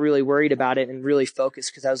I got really worried about it and really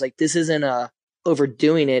focused, because I was like, this isn't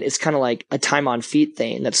overdoing it. It's kind of like a time on feet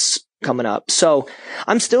thing that's coming up. So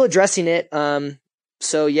I'm still addressing it.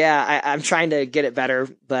 So yeah, I'm trying to get it better,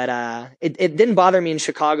 but it didn't bother me in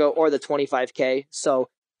Chicago or the 25K. So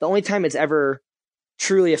the only time it's ever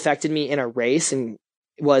truly affected me in a race and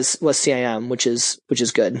was CIM, which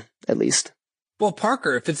is good, at least. Well,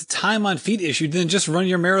 Parker, if it's a time on feet issue, then just run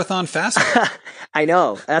your marathon faster. I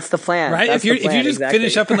know, that's the plan. Right? If you just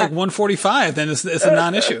finish up in like 1:45, then it's a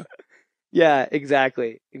non-issue. Yeah,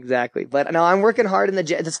 exactly. But no, I'm working hard in the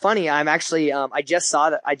gym. It's funny. I'm actually, I just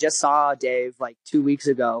saw Dave like 2 weeks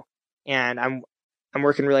ago, and I'm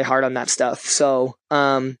working really hard on that stuff. So,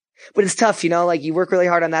 but it's tough, like you work really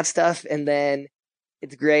hard on that stuff, and then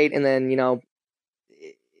it's great, and then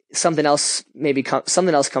something else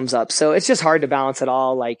comes up. So it's just hard to balance it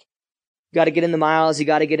all. Like, you got to get in the miles, you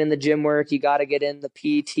got to get in the gym work, you got to get in the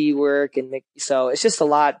PT work, so it's just a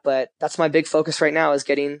lot. But that's my big focus right now, is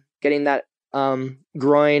getting that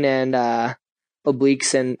groin and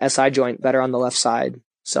obliques and SI joint better on the left side.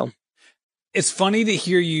 So it's funny to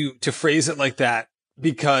hear you to phrase it like that,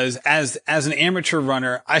 because as an amateur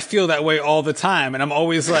runner, I feel that way all the time, and I'm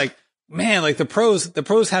always like, man, like the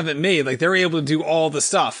pros haven't made, like they're able to do all the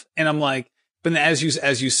stuff, and I'm like, but as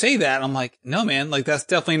you say that, I'm like, no, man, like that's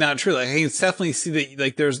definitely not true. Like I can definitely see that,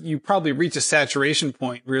 like you probably reach a saturation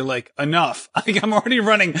point where you're like, enough. Like I'm already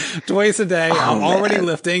running twice a day. I'm already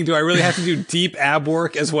lifting. Do I really have to do deep ab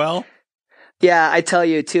work as well? Yeah, I tell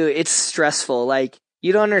you too, it's stressful. Like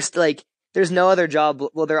you don't understand, like there's no other job.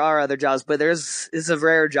 Well, there are other jobs, but it's a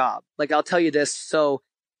rare job. Like I'll tell you this. So,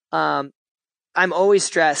 I'm always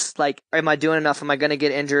stressed. Like, am I doing enough? Am I going to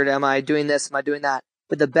get injured? Am I doing this? Am I doing that?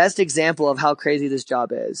 But the best example of how crazy this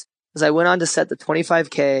job is I went on to set the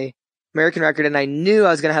 25K American record, and I knew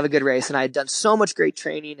I was going to have a good race, and I had done so much great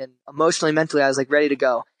training, and emotionally, mentally, I was like ready to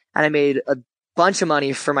go. And I made a bunch of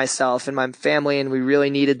money for myself and my family, and we really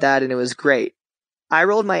needed that, and it was great. I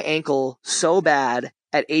rolled my ankle so bad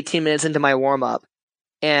at 18 minutes into my warm up,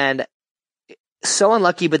 and so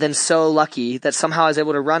unlucky, but then so lucky that somehow I was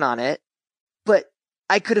able to run on it. But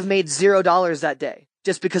I could have made $0 that day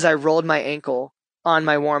just because I rolled my ankle on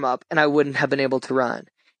my warm up, and I wouldn't have been able to run.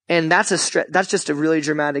 And that's just a really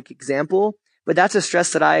dramatic example, but that's a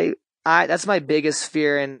stress that that's my biggest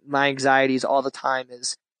fear, and my anxieties all the time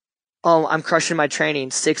is, I'm crushing my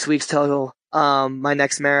training, 6 weeks till, my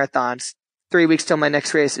next marathon, 3 weeks till my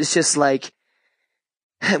next race. It's just like,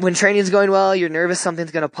 when training's going well, you're nervous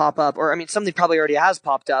something's going to pop up, or something probably already has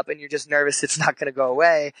popped up, and you're just nervous it's not going to go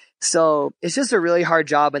away. So it's just a really hard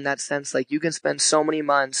job in that sense. Like you can spend so many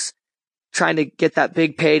months trying to get that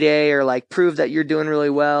big payday, or like prove that you're doing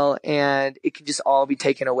really well, and it can just all be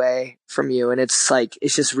taken away from you. And it's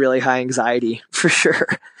just really high anxiety for sure.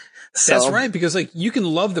 So, that's right. Because like you can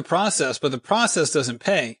love the process, but the process doesn't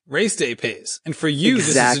pay. Race day pays. And for you,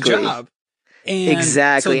 exactly. This is a job. And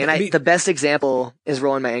exactly. So and the best example is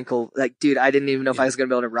rolling my ankle. Like, dude, I didn't even know if I was going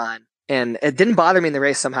to be able to run, and it didn't bother me in the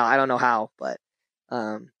race somehow. I don't know how, but,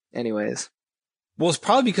 anyways. Well, it's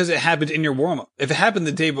probably because it happened in your warm-up. If it happened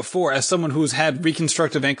the day before, as someone who's had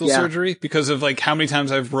reconstructive ankle surgery, because of like how many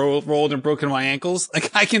times I've rolled and broken my ankles,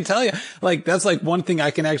 like I can tell you, like that's like one thing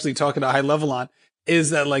I can actually talk at a high level on,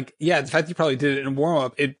 is that like, yeah, the fact you probably did it in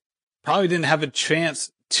warm-up, it probably didn't have a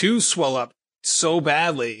chance to swell up so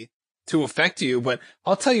badly to affect you. But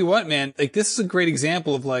I'll tell you what, man, like this is a great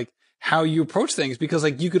example of like how you approach things, because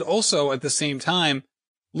like you could also at the same time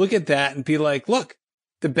look at that and be like, look,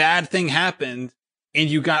 the bad thing happened, and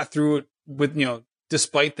you got through it with,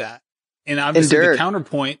 despite that. And obviously the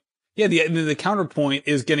counterpoint, the counterpoint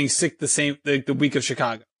is getting sick the week of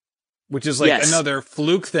Chicago, which is like another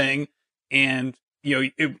fluke thing. And,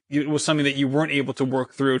 it was something that you weren't able to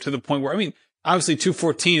work through to the point where, obviously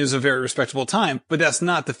 2:14 is a very respectable time, but that's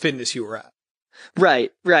not the fitness you were at.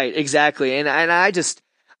 Right, exactly. And I just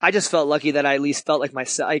felt lucky that I at least felt like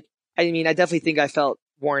myself. I mean, I definitely think I felt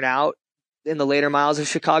worn out in the later miles of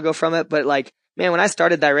Chicago from it, but like, man, when I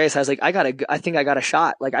started that race, I was like, I think I got a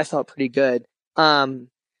shot. Like, I felt pretty good.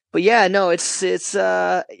 But yeah, no, it's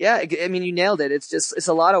yeah, I mean, you nailed it. It's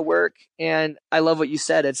a lot of work, and I love what you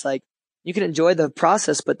said. It's like, you can enjoy the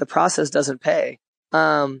process, but the process doesn't pay.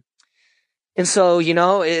 And so,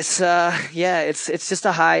 it's, yeah, it's just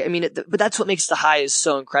a high. I mean, but that's what makes the high is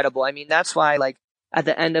so incredible. I mean, that's why, like, at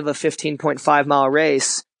the end of a 15.5 mile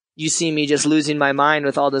race, you see me just losing my mind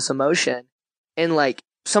with all this emotion. And like,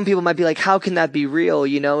 some people might be like, how can that be real?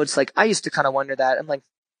 It's like, I used to kind of wonder that. I'm like,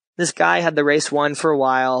 this guy had the race won for a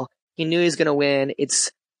while. He knew he was going to win.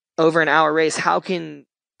 It's over an hour race. How can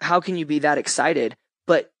you be that excited?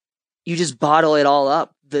 But you just bottle it all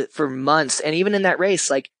up for months. And even in that race,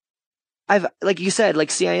 like you said, like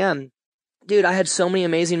CIM, dude, I had so many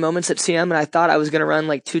amazing moments at CM, and I thought I was going to run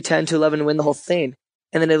like 2:10, 2:11 and win the whole thing.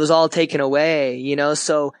 And then it was all taken away,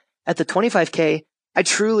 So at the 25K, I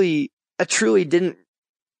truly didn't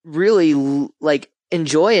really like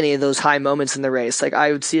enjoy any of those high moments in the race. Like,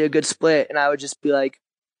 I would see a good split and I would just be like,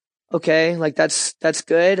 okay, like that's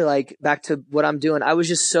good. Like, back to what I'm doing. I was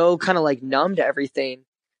just so kind of like numb to everything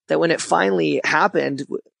that when it finally happened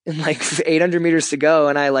in like 800 meters to go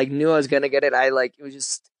and I like knew I was going to get it, I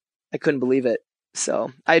couldn't believe it.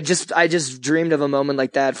 So I just dreamed of a moment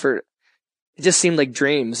like that it just seemed like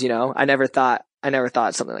dreams, I never thought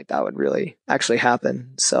something like that would really actually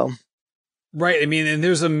happen. So. Right. I mean, and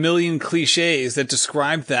there's a million cliches that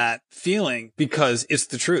describe that feeling because it's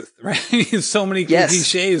the truth, right? So many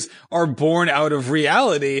cliches are born out of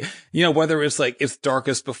reality, whether it's like it's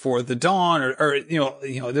darkest before the dawn or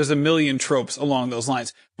there's a million tropes along those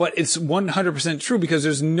lines, but it's 100% true because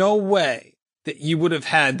there's no way that you would have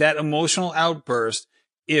had that emotional outburst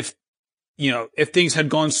if things had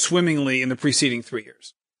gone swimmingly in the preceding 3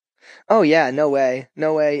 years. Oh yeah. No way.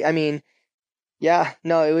 I mean, yeah,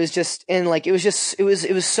 no, it was just, and like, it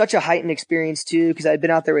was such a heightened experience too, because I'd been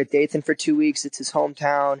out there with Dathan for 2 weeks. It's his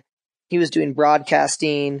hometown. He was doing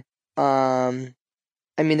broadcasting. I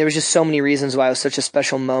mean, there was just so many reasons why it was such a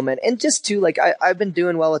special moment. And just too, like, I've been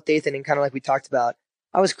doing well with Dathan, and kind of like we talked about,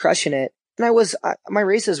 I was crushing it. And my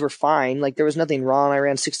races were fine. Like, there was nothing wrong. I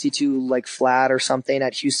ran 62 like flat or something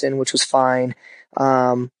at Houston, which was fine.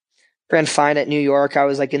 Ran fine at New York. I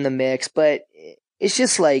was like in the mix, but it's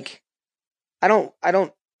just like, I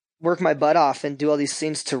don't work my butt off and do all these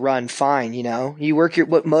things to run fine. You work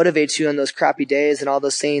what motivates you on those crappy days and all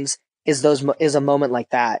those things is a moment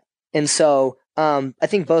like that. And so, I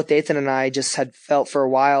think both Dathan and I just had felt for a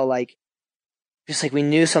while, like, just like we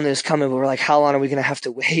knew something was coming, but we're like, how long are we going to have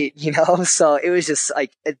to wait? So it was just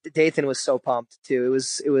like, Dathan was so pumped too.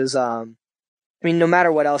 It was, I mean, no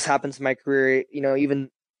matter what else happens in my career,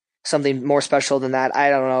 even something more special than that,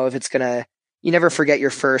 I don't know if it's you never forget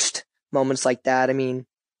your first moments like that. I mean,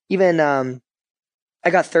 even I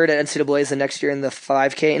got third at NCAA's the next year in the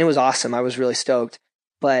 5K, and it was awesome. I was really stoked,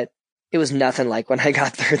 but it was nothing like when I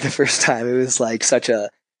got third the first time. It was like such a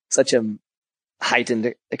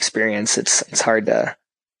heightened experience. It's hard to,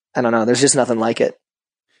 I don't know. There's just nothing like it.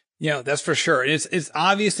 Yeah, that's for sure. It's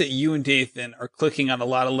obvious that you and Dathan are clicking on a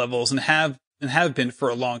lot of levels and have been for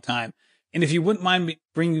a long time. And if you wouldn't mind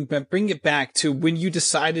bring it back to when you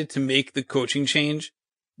decided to make the coaching change.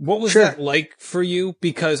 What was that like for you?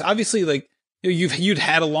 Because obviously, like, you'd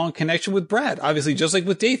had a long connection with Brad, obviously, just like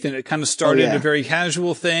with Dathan. It kind of started a very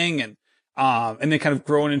casual thing and then kind of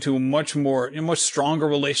grown into a much stronger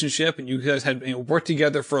relationship. And you guys had worked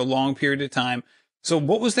together for a long period of time. So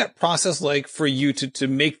what was that process like for you to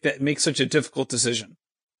make such a difficult decision?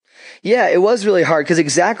 Yeah, it was really hard because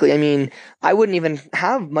exactly. I mean, I wouldn't even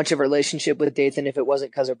have much of a relationship with Dathan if it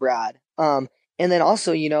wasn't because of Brad. And then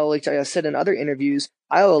also, like I said in other interviews,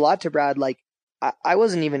 I owe a lot to Brad. Like, I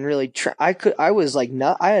wasn't even really, I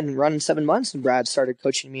hadn't run 7 months and Brad started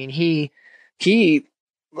coaching me, and he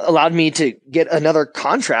allowed me to get another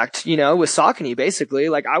contract, with Saucony basically.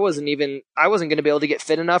 Like, I wasn't going to be able to get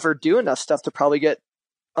fit enough or do enough stuff to probably get,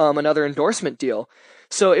 another endorsement deal.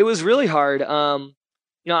 So it was really hard. I'm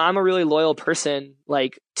a really loyal person,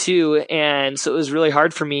 like, too. And so it was really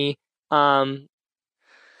hard for me.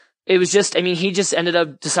 It was just, I mean, he just ended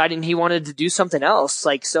up deciding he wanted to do something else.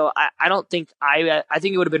 Like, so I don't think I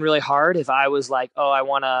think it would have been really hard if I was like, oh,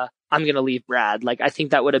 I'm going to leave Brad. Like, I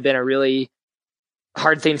think that would have been a really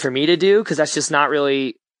hard thing for me to do, because that's just not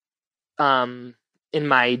really, in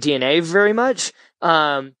my DNA very much.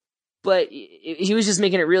 But he was just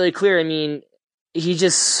making it really clear. I mean, he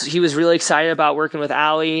was really excited about working with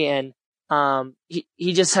Allie, and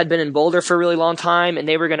he just had been in Boulder for a really long time, and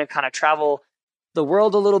they were going to kind of travel the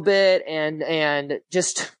world a little bit and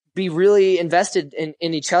just be really invested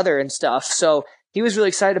in each other and stuff. So he was really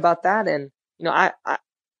excited about that. And, you know,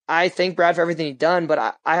 I thank Brad for everything he'd done,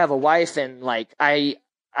 but I have a wife, and like, I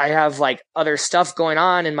have like other stuff going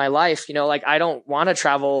on in my life, you know, like I don't want to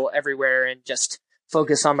travel everywhere and just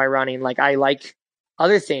focus on my running. Like I like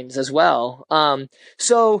other things as well.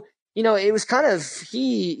 So, you know, it was kind of,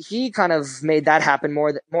 he kind of made that happen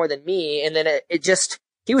more than me. And then it just,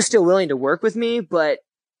 he was still willing to work with me, but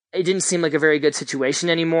it didn't seem like a very good situation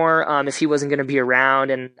anymore. If he wasn't going to be around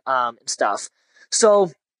and stuff.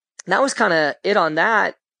 So that was kind of it on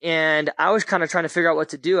that. And I was kind of trying to figure out what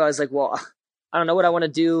to do. I was like, well, I don't know what I want to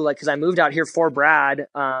do. Like, cause I moved out here for Brad.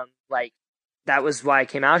 Like that was why I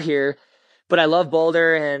came out here, but I love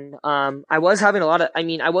Boulder, and I was having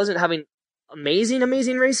I wasn't having amazing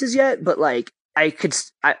races yet, but like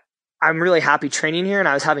I'm really happy training here, and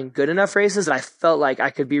I was having good enough races that I felt like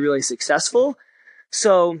I could be really successful.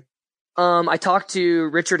 So, I talked to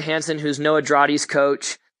Richard Hansen, who's Noah Droddy's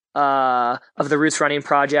coach, of the Roots Running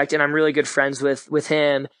Project, and I'm really good friends with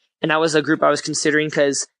him. And that was a group I was considering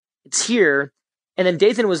because it's here. And then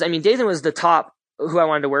Dathan was the top who I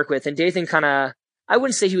wanted to work with. And Dathan kind of, I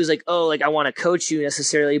wouldn't say he was like, oh, like I want to coach you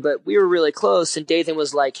necessarily, but we were really close. And Dathan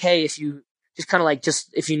was like, hey, if you just kind of like,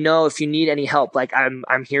 if you need any help, like I'm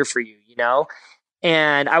here for you, you know?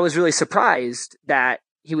 And I was really surprised that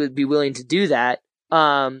he would be willing to do that.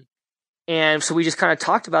 And so we just kind of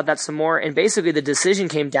talked about that some more. And basically the decision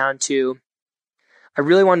came down to, I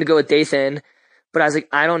really wanted to go with Dathan, but I was like,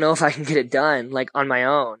 I don't know if I can get it done like on my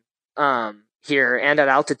own, here and at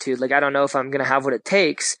altitude. Like, I don't know if I'm going to have what it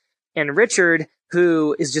takes. And Richard,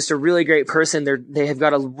 who is just a really great person, they have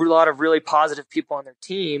got a lot of really positive people on their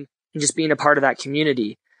team, and just being a part of that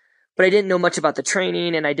community. But I didn't know much about the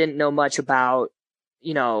training, and I didn't know much about,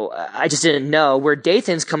 you know, I just didn't know where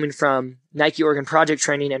Dathan's coming from. Nike Oregon Project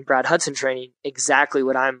training and Brad Hudson training, exactly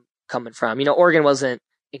what I'm coming from. You know, Oregon wasn't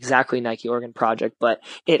exactly Nike Oregon Project, but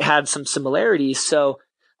it had some similarities. So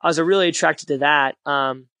I was really attracted to that.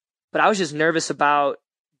 But I was just nervous about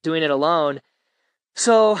doing it alone.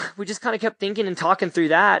 So we just kind of kept thinking and talking through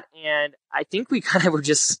that. And I think we kind of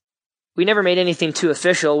we never made anything too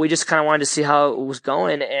official. We just kind of wanted to see how it was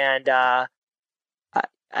going. And,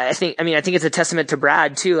 I think it's a testament to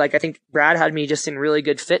Brad too. Like, I think Brad had me just in really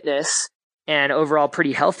good fitness and overall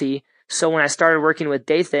pretty healthy. So when I started working with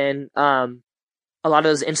Dathan, a lot of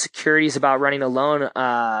those insecurities about running alone,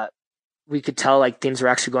 we could tell like things were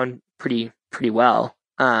actually going pretty well.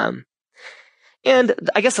 And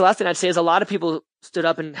I guess the last thing I'd say is a lot of people stood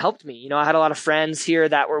up and helped me. You know, I had a lot of friends here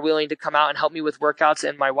that were willing to come out and help me with workouts,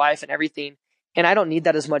 and my wife and everything. And I don't need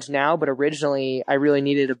that as much now, but originally I really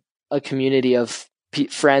needed a community of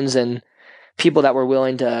friends and people that were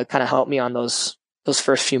willing to kind of help me on those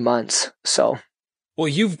first few months. So. Well,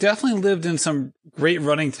 you've definitely lived in some great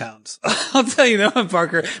running towns. I'll tell you that,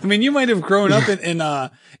 Parker. I mean, you might have grown up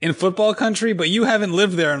in football country, but you haven't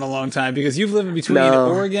lived there in a long time, because you've lived in between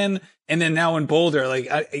Oregon and then now in Boulder. Like,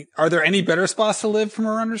 are there any better spots to live from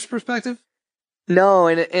a runner's perspective? No.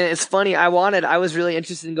 And it's funny. I was really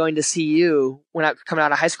interested in going to CU when I coming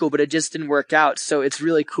out of high school, but it just didn't work out. So it's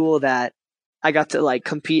really cool that I got to like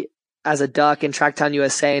compete as a Duck in Tracktown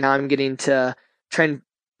USA. Now I'm getting to train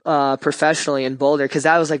professionally in Boulder, because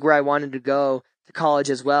that was like where I wanted to go to college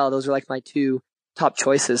as well. Those were like my two top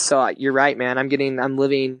choices. So you're right, man. I'm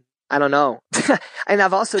living, I don't know. And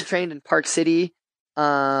I've also trained in Park City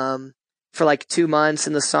for like 2 months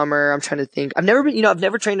in the summer. I'm trying to think. I've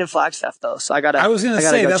never trained in Flagstaff though. So I was going to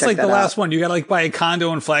say that's like the last one. You got to like buy a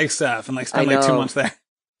condo in Flagstaff and like spend like 2 months there.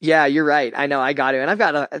 Yeah, you're right. I know. I got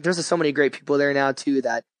to. And there's so many great people there now too,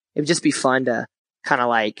 that it would just be fun to kind of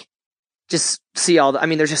like just see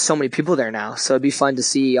there's just so many people there now. So it'd be fun to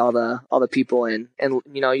see all the people, and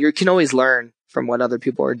you know, you can always learn from what other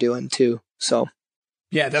people are doing too. So.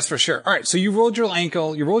 Yeah, that's for sure. All right. So you rolled your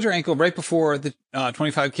ankle right before the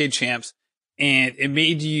 25K champs, and it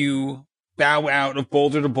made you bow out of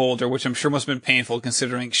Boulder to Boulder, which I'm sure must have been painful,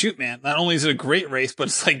 considering, shoot, man, not only is it a great race, but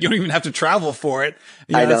it's like you don't even have to travel for it.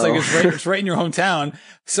 I know. It's right in your hometown.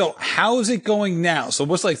 So how is it going now? So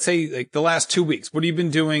what's the last 2 weeks? What have you been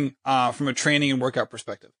doing from a training and workout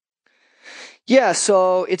perspective? Yeah,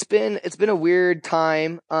 so it's been a weird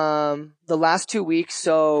time. The last 2 weeks,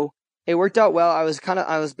 so it worked out well. I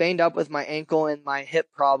was banged up with my ankle and my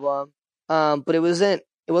hip problem. But it wasn't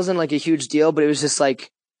like a huge deal, but it was just like,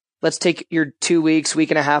 let's take your 2 weeks,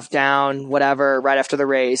 week and a half down, whatever, right after the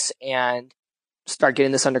race, and start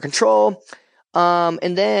getting this under control.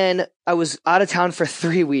 And then I was out of town for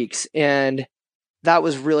 3 weeks, and that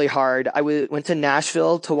was really hard. I went to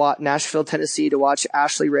Nashville, Tennessee to watch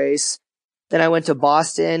Ashley race. Then I went to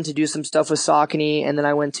Boston to do some stuff with Saucony. And then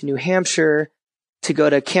I went to New Hampshire to go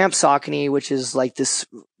to Camp Saucony, which is like this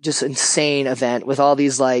just insane event with all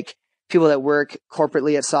these like people that work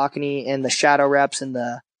corporately at Saucony and the shadow reps and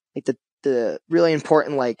the really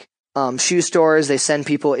important like shoe stores. They send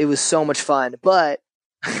people. It was so much fun, but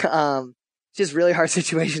just really hard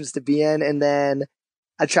situations to be in. And then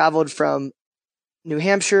I traveled from New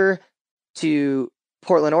Hampshire to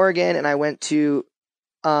Portland, Oregon, and I went to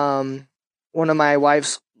one of my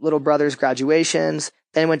wife's little brother's graduations.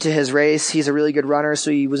 Then went to his race. He's a really good runner,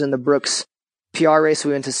 so he was in the Brooks PR race.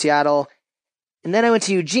 We went to Seattle. And then I went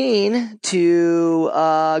to Eugene to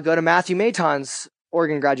go to Matthew Mayton's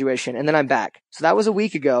Oregon graduation, and then I'm back. So that was a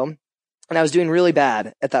week ago, and I was doing really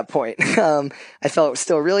bad at that point. I felt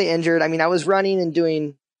still really injured. I mean, I was running and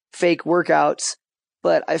doing fake workouts,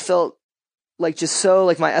 but I felt like just so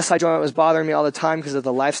like my SI joint was bothering me all the time because of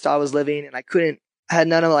the lifestyle I was living, and I had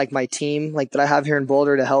none of like my team like that I have here in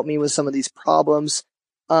Boulder to help me with some of these problems.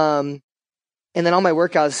 And then all my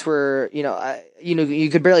workouts were, you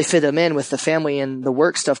could barely fit them in with the family and the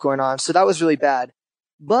work stuff going on. So that was really bad.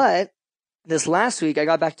 But this last week I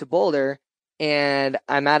got back to Boulder and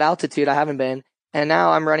I'm at altitude. I haven't been. And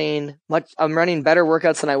now I'm running better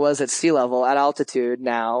workouts than I was at sea level at altitude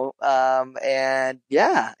now. And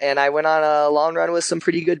I went on a long run with some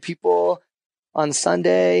pretty good people on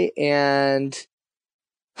Sunday, and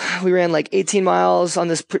we ran like 18 miles on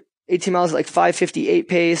this 18 miles at like 5:58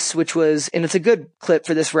 pace, and it's a good clip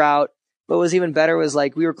for this route. But what was even better was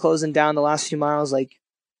like we were closing down the last few miles, like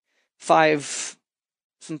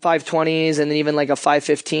some 5:20s and then even like a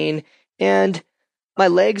 5:15. And my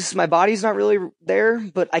body's not really there,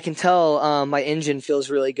 but I can tell my engine feels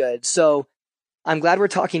really good. So I'm glad we're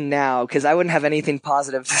talking now because I wouldn't have anything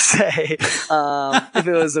positive to say if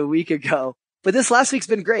it was a week ago. But this last week's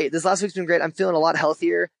been great. I'm feeling a lot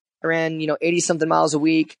healthier. I ran, 80 something miles a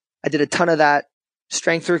week. I did a ton of that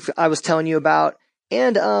strength work I was telling you about.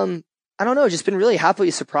 And, I don't know, just been really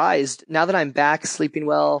happily surprised now that I'm back sleeping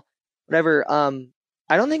well, whatever.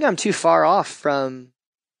 I don't think I'm too far off from,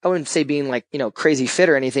 I wouldn't say being like, crazy fit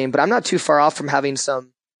or anything, but I'm not too far off from having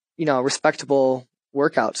some, respectable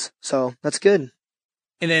workouts. So that's good.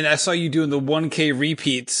 And then I saw you doing the 1K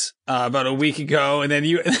repeats about a week ago, and then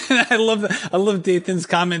I love Dathan's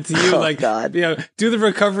comment to you, God. Do the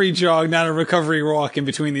recovery jog, not a recovery walk in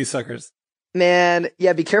between these suckers. Man,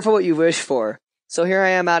 yeah, be careful what you wish for. So here I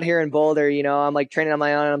am out here in Boulder, I'm like training on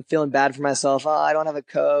my own, and I'm feeling bad for myself. Oh, I don't have a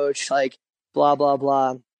coach, like blah blah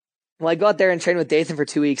blah. Well, I go out there and train with Dathan for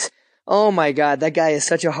 2 weeks. Oh my God, that guy is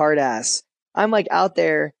such a hard ass. I'm like out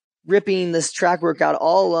there ripping this track workout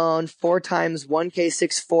all alone, 4 times 1K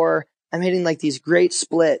 6.4. I'm hitting like these great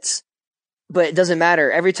splits, but it doesn't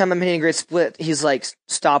matter. Every time I'm hitting a great split, he's like,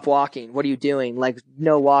 stop walking. What are you doing? Like,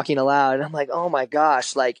 no walking allowed. And I'm like, oh my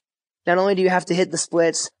gosh. Like, not only do you have to hit the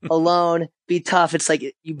splits alone, be tough, it's like,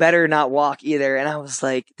 you better not walk either. And I was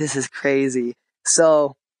like, this is crazy.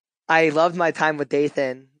 So I loved my time with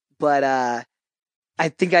Dathan, but, I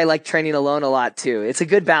think I like training alone a lot too. It's a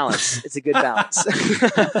good balance.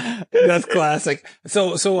 That's classic.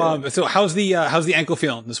 So how's the ankle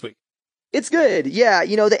feeling this week? It's good. Yeah.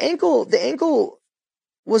 The ankle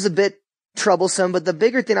was a bit troublesome, but the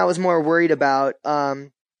bigger thing I was more worried about,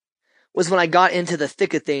 was when I got into the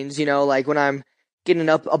thick of things, like when I'm getting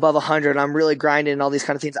up above 100, I'm really grinding and all these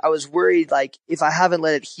kind of things. I was worried, like, if I haven't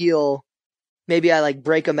let it heal, maybe I like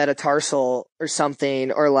break a metatarsal or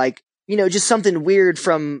something, or like, just something weird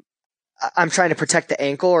from, I'm trying to protect the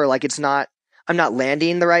ankle, or like I'm not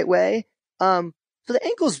landing the right way. So the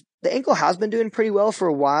ankle has been doing pretty well for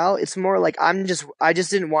a while. It's more like I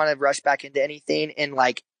just didn't want to rush back into anything and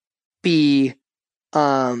like be,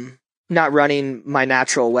 not running my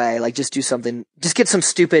natural way, like just do something, just get some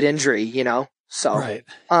stupid injury, So, right.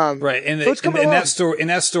 Right. And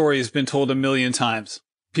that story has been told a million times.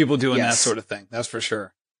 People doing that sort of thing. That's for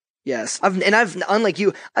sure. Yes. Unlike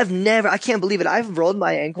you, I can't believe it. I've rolled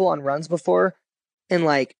my ankle on runs before, and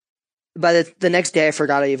like by the next day I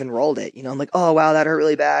forgot I even rolled it. I'm like, oh wow, that hurt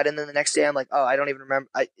really bad. And then the next day I'm like, oh, I don't even remember.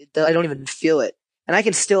 I don't even feel it. And I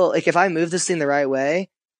can still, like, if I move this thing the right way,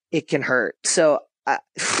 it can hurt. So I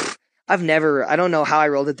don't know how I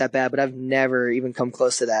rolled it that bad, but I've never even come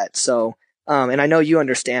close to that. So, and I know you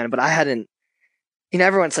understand, but I hadn't,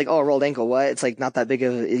 everyone's like, oh, rolled ankle, what? It's like not that big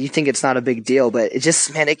of, you think it's not a big deal, but it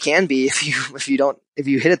just, man, it can be if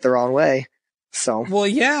you hit it the wrong way. So. Well,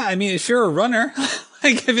 yeah. I mean, if you're a runner,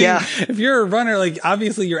 if you're a runner, like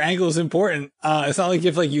obviously your ankle is important. It's not like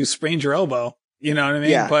if like you sprained your elbow, you know what I mean?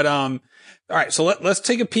 Yeah. But, All right, so let's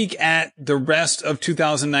take a peek at the rest of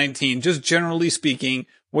 2019. Just generally speaking,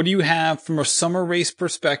 what do you have from a summer race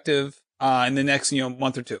perspective in the next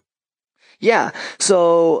month or two? Yeah,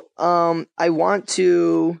 so I want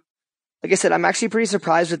to, like I said, I'm actually pretty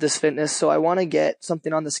surprised with this fitness, so I want to get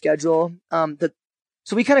something on the schedule.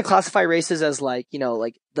 So we kind of classify races as like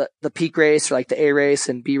the peak race or like the A race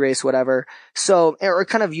and B race, whatever. So we're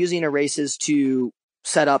kind of using our races to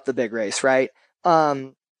set up the big race, right?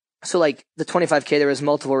 So like the 25K, there was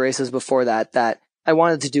multiple races before that I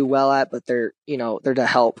wanted to do well at, but they're to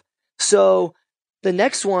help. So the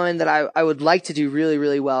next one that I would like to do really,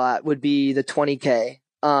 really well at would be the 20K,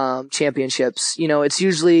 championships. It's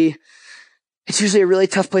usually a really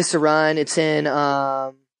tough place to run. It's in,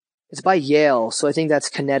 it's by Yale, so I think that's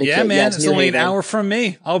Connecticut. Yeah, man, it's only an hour from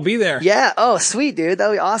me. I'll be there. Yeah. Oh, sweet, dude.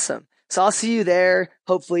 That'll be awesome. So I'll see you there.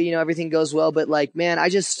 Hopefully, everything goes well. But like, man, I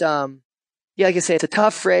just, like I say, it's a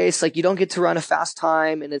tough race. Like, you don't get to run a fast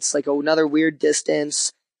time, and it's like another weird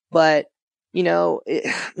distance. But,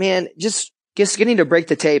 man, just getting to break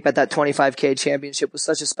the tape at that 25K championship was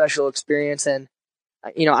such a special experience. And,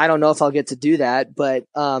 I don't know if I'll get to do that, but,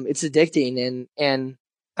 it's addicting and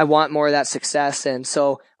I want more of that success. And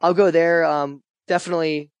so I'll go there.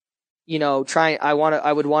 Definitely, I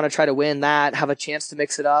would want to try to win that, have a chance to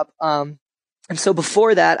mix it up. And so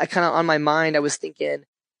before that, I kind of on my mind, I was thinking,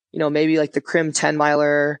 maybe like the Crim 10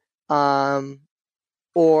 miler,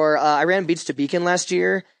 or I ran Beach to Beacon last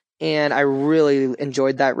year and I really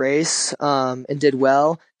enjoyed that race, and did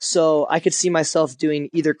well. So I could see myself doing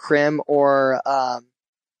either Crim or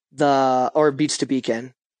Beach to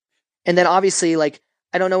Beacon. And then obviously, like,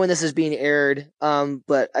 I don't know when this is being aired,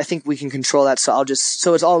 but I think we can control that. So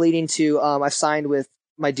it's all leading to, I've signed with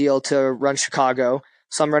my deal to run Chicago.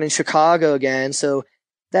 So I'm running Chicago again. So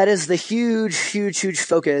that is the huge, huge, huge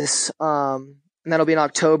focus. And that'll be in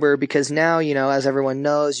October because now, as everyone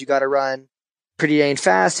knows, you got to run pretty dang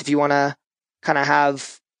fast if you want to kind of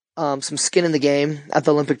have, some skin in the game at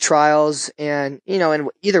the Olympic trials. And, and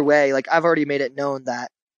either way, like I've already made it known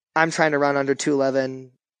that I'm trying to run under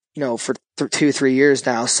 2:11, for 2-3 years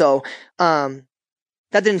now. So, that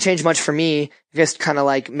didn't change much for me. I guess kind of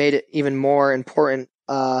like made it even more important.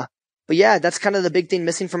 But yeah, that's kind of the big thing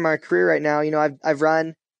missing from my career right now. I've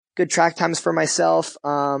run good track times for myself.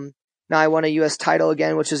 Now I won a US title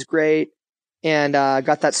again, which is great. And,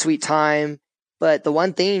 got that sweet time. But the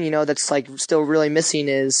one thing, that's like still really missing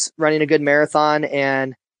is running a good marathon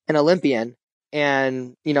and an Olympian.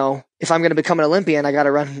 And, if I'm going to become an Olympian, I got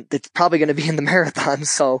to run, it's probably going to be in the marathon.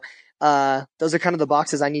 So, those are kind of the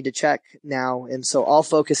boxes I need to check now. And so all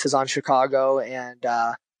focus is on Chicago and,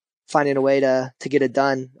 finding a way to get it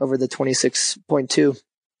done over the 26.2.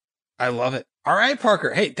 I love it. All right,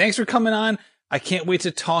 Parker. Hey, thanks for coming on. I can't wait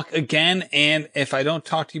to talk again. And if I don't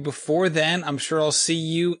talk to you before then, I'm sure I'll see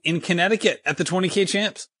you in Connecticut at the 20K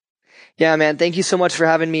champs. Yeah, man. Thank you so much for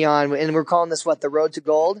having me on. And we're calling this the Road to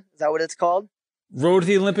Gold? Is that what it's called? Road to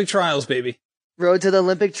the Olympic trials, baby. Road to the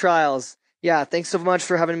Olympic trials. Yeah. Thanks so much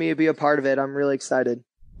for having me be a part of it. I'm really excited.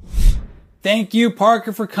 Thank you,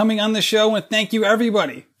 Parker, for coming on the show. And thank you,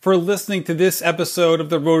 everybody, for listening to this episode of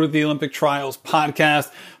the Road to the Olympic Trials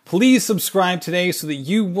podcast. Please subscribe today so that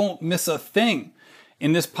you won't miss a thing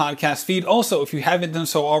in this podcast feed. Also, if you haven't done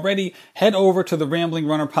so already, head over to the Rambling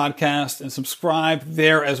Runner podcast and subscribe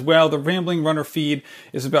there as well. The Rambling Runner feed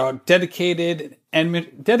is about dedicated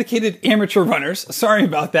amateur runners, sorry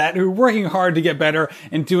about that, who are working hard to get better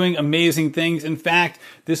and doing amazing things. In fact,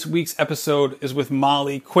 this week's episode is with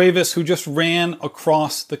Molly Cuevas, who just ran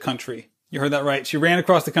across the country. You heard that right. She ran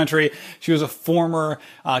across the country. She was a former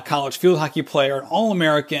college field hockey player, an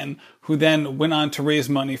All-American, who then went on to raise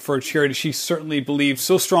money for a charity she certainly believed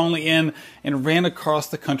so strongly in and ran across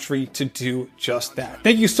the country to do just that.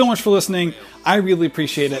 Thank you so much for listening. I really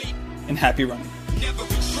appreciate it, and happy running. Never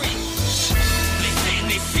retreat. They sit in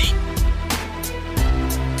their feet.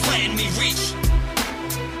 Plan me reach.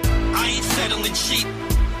 I ain't settling cheap.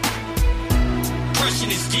 Pressure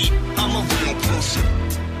is deep. I'm a real person.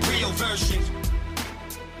 Real version.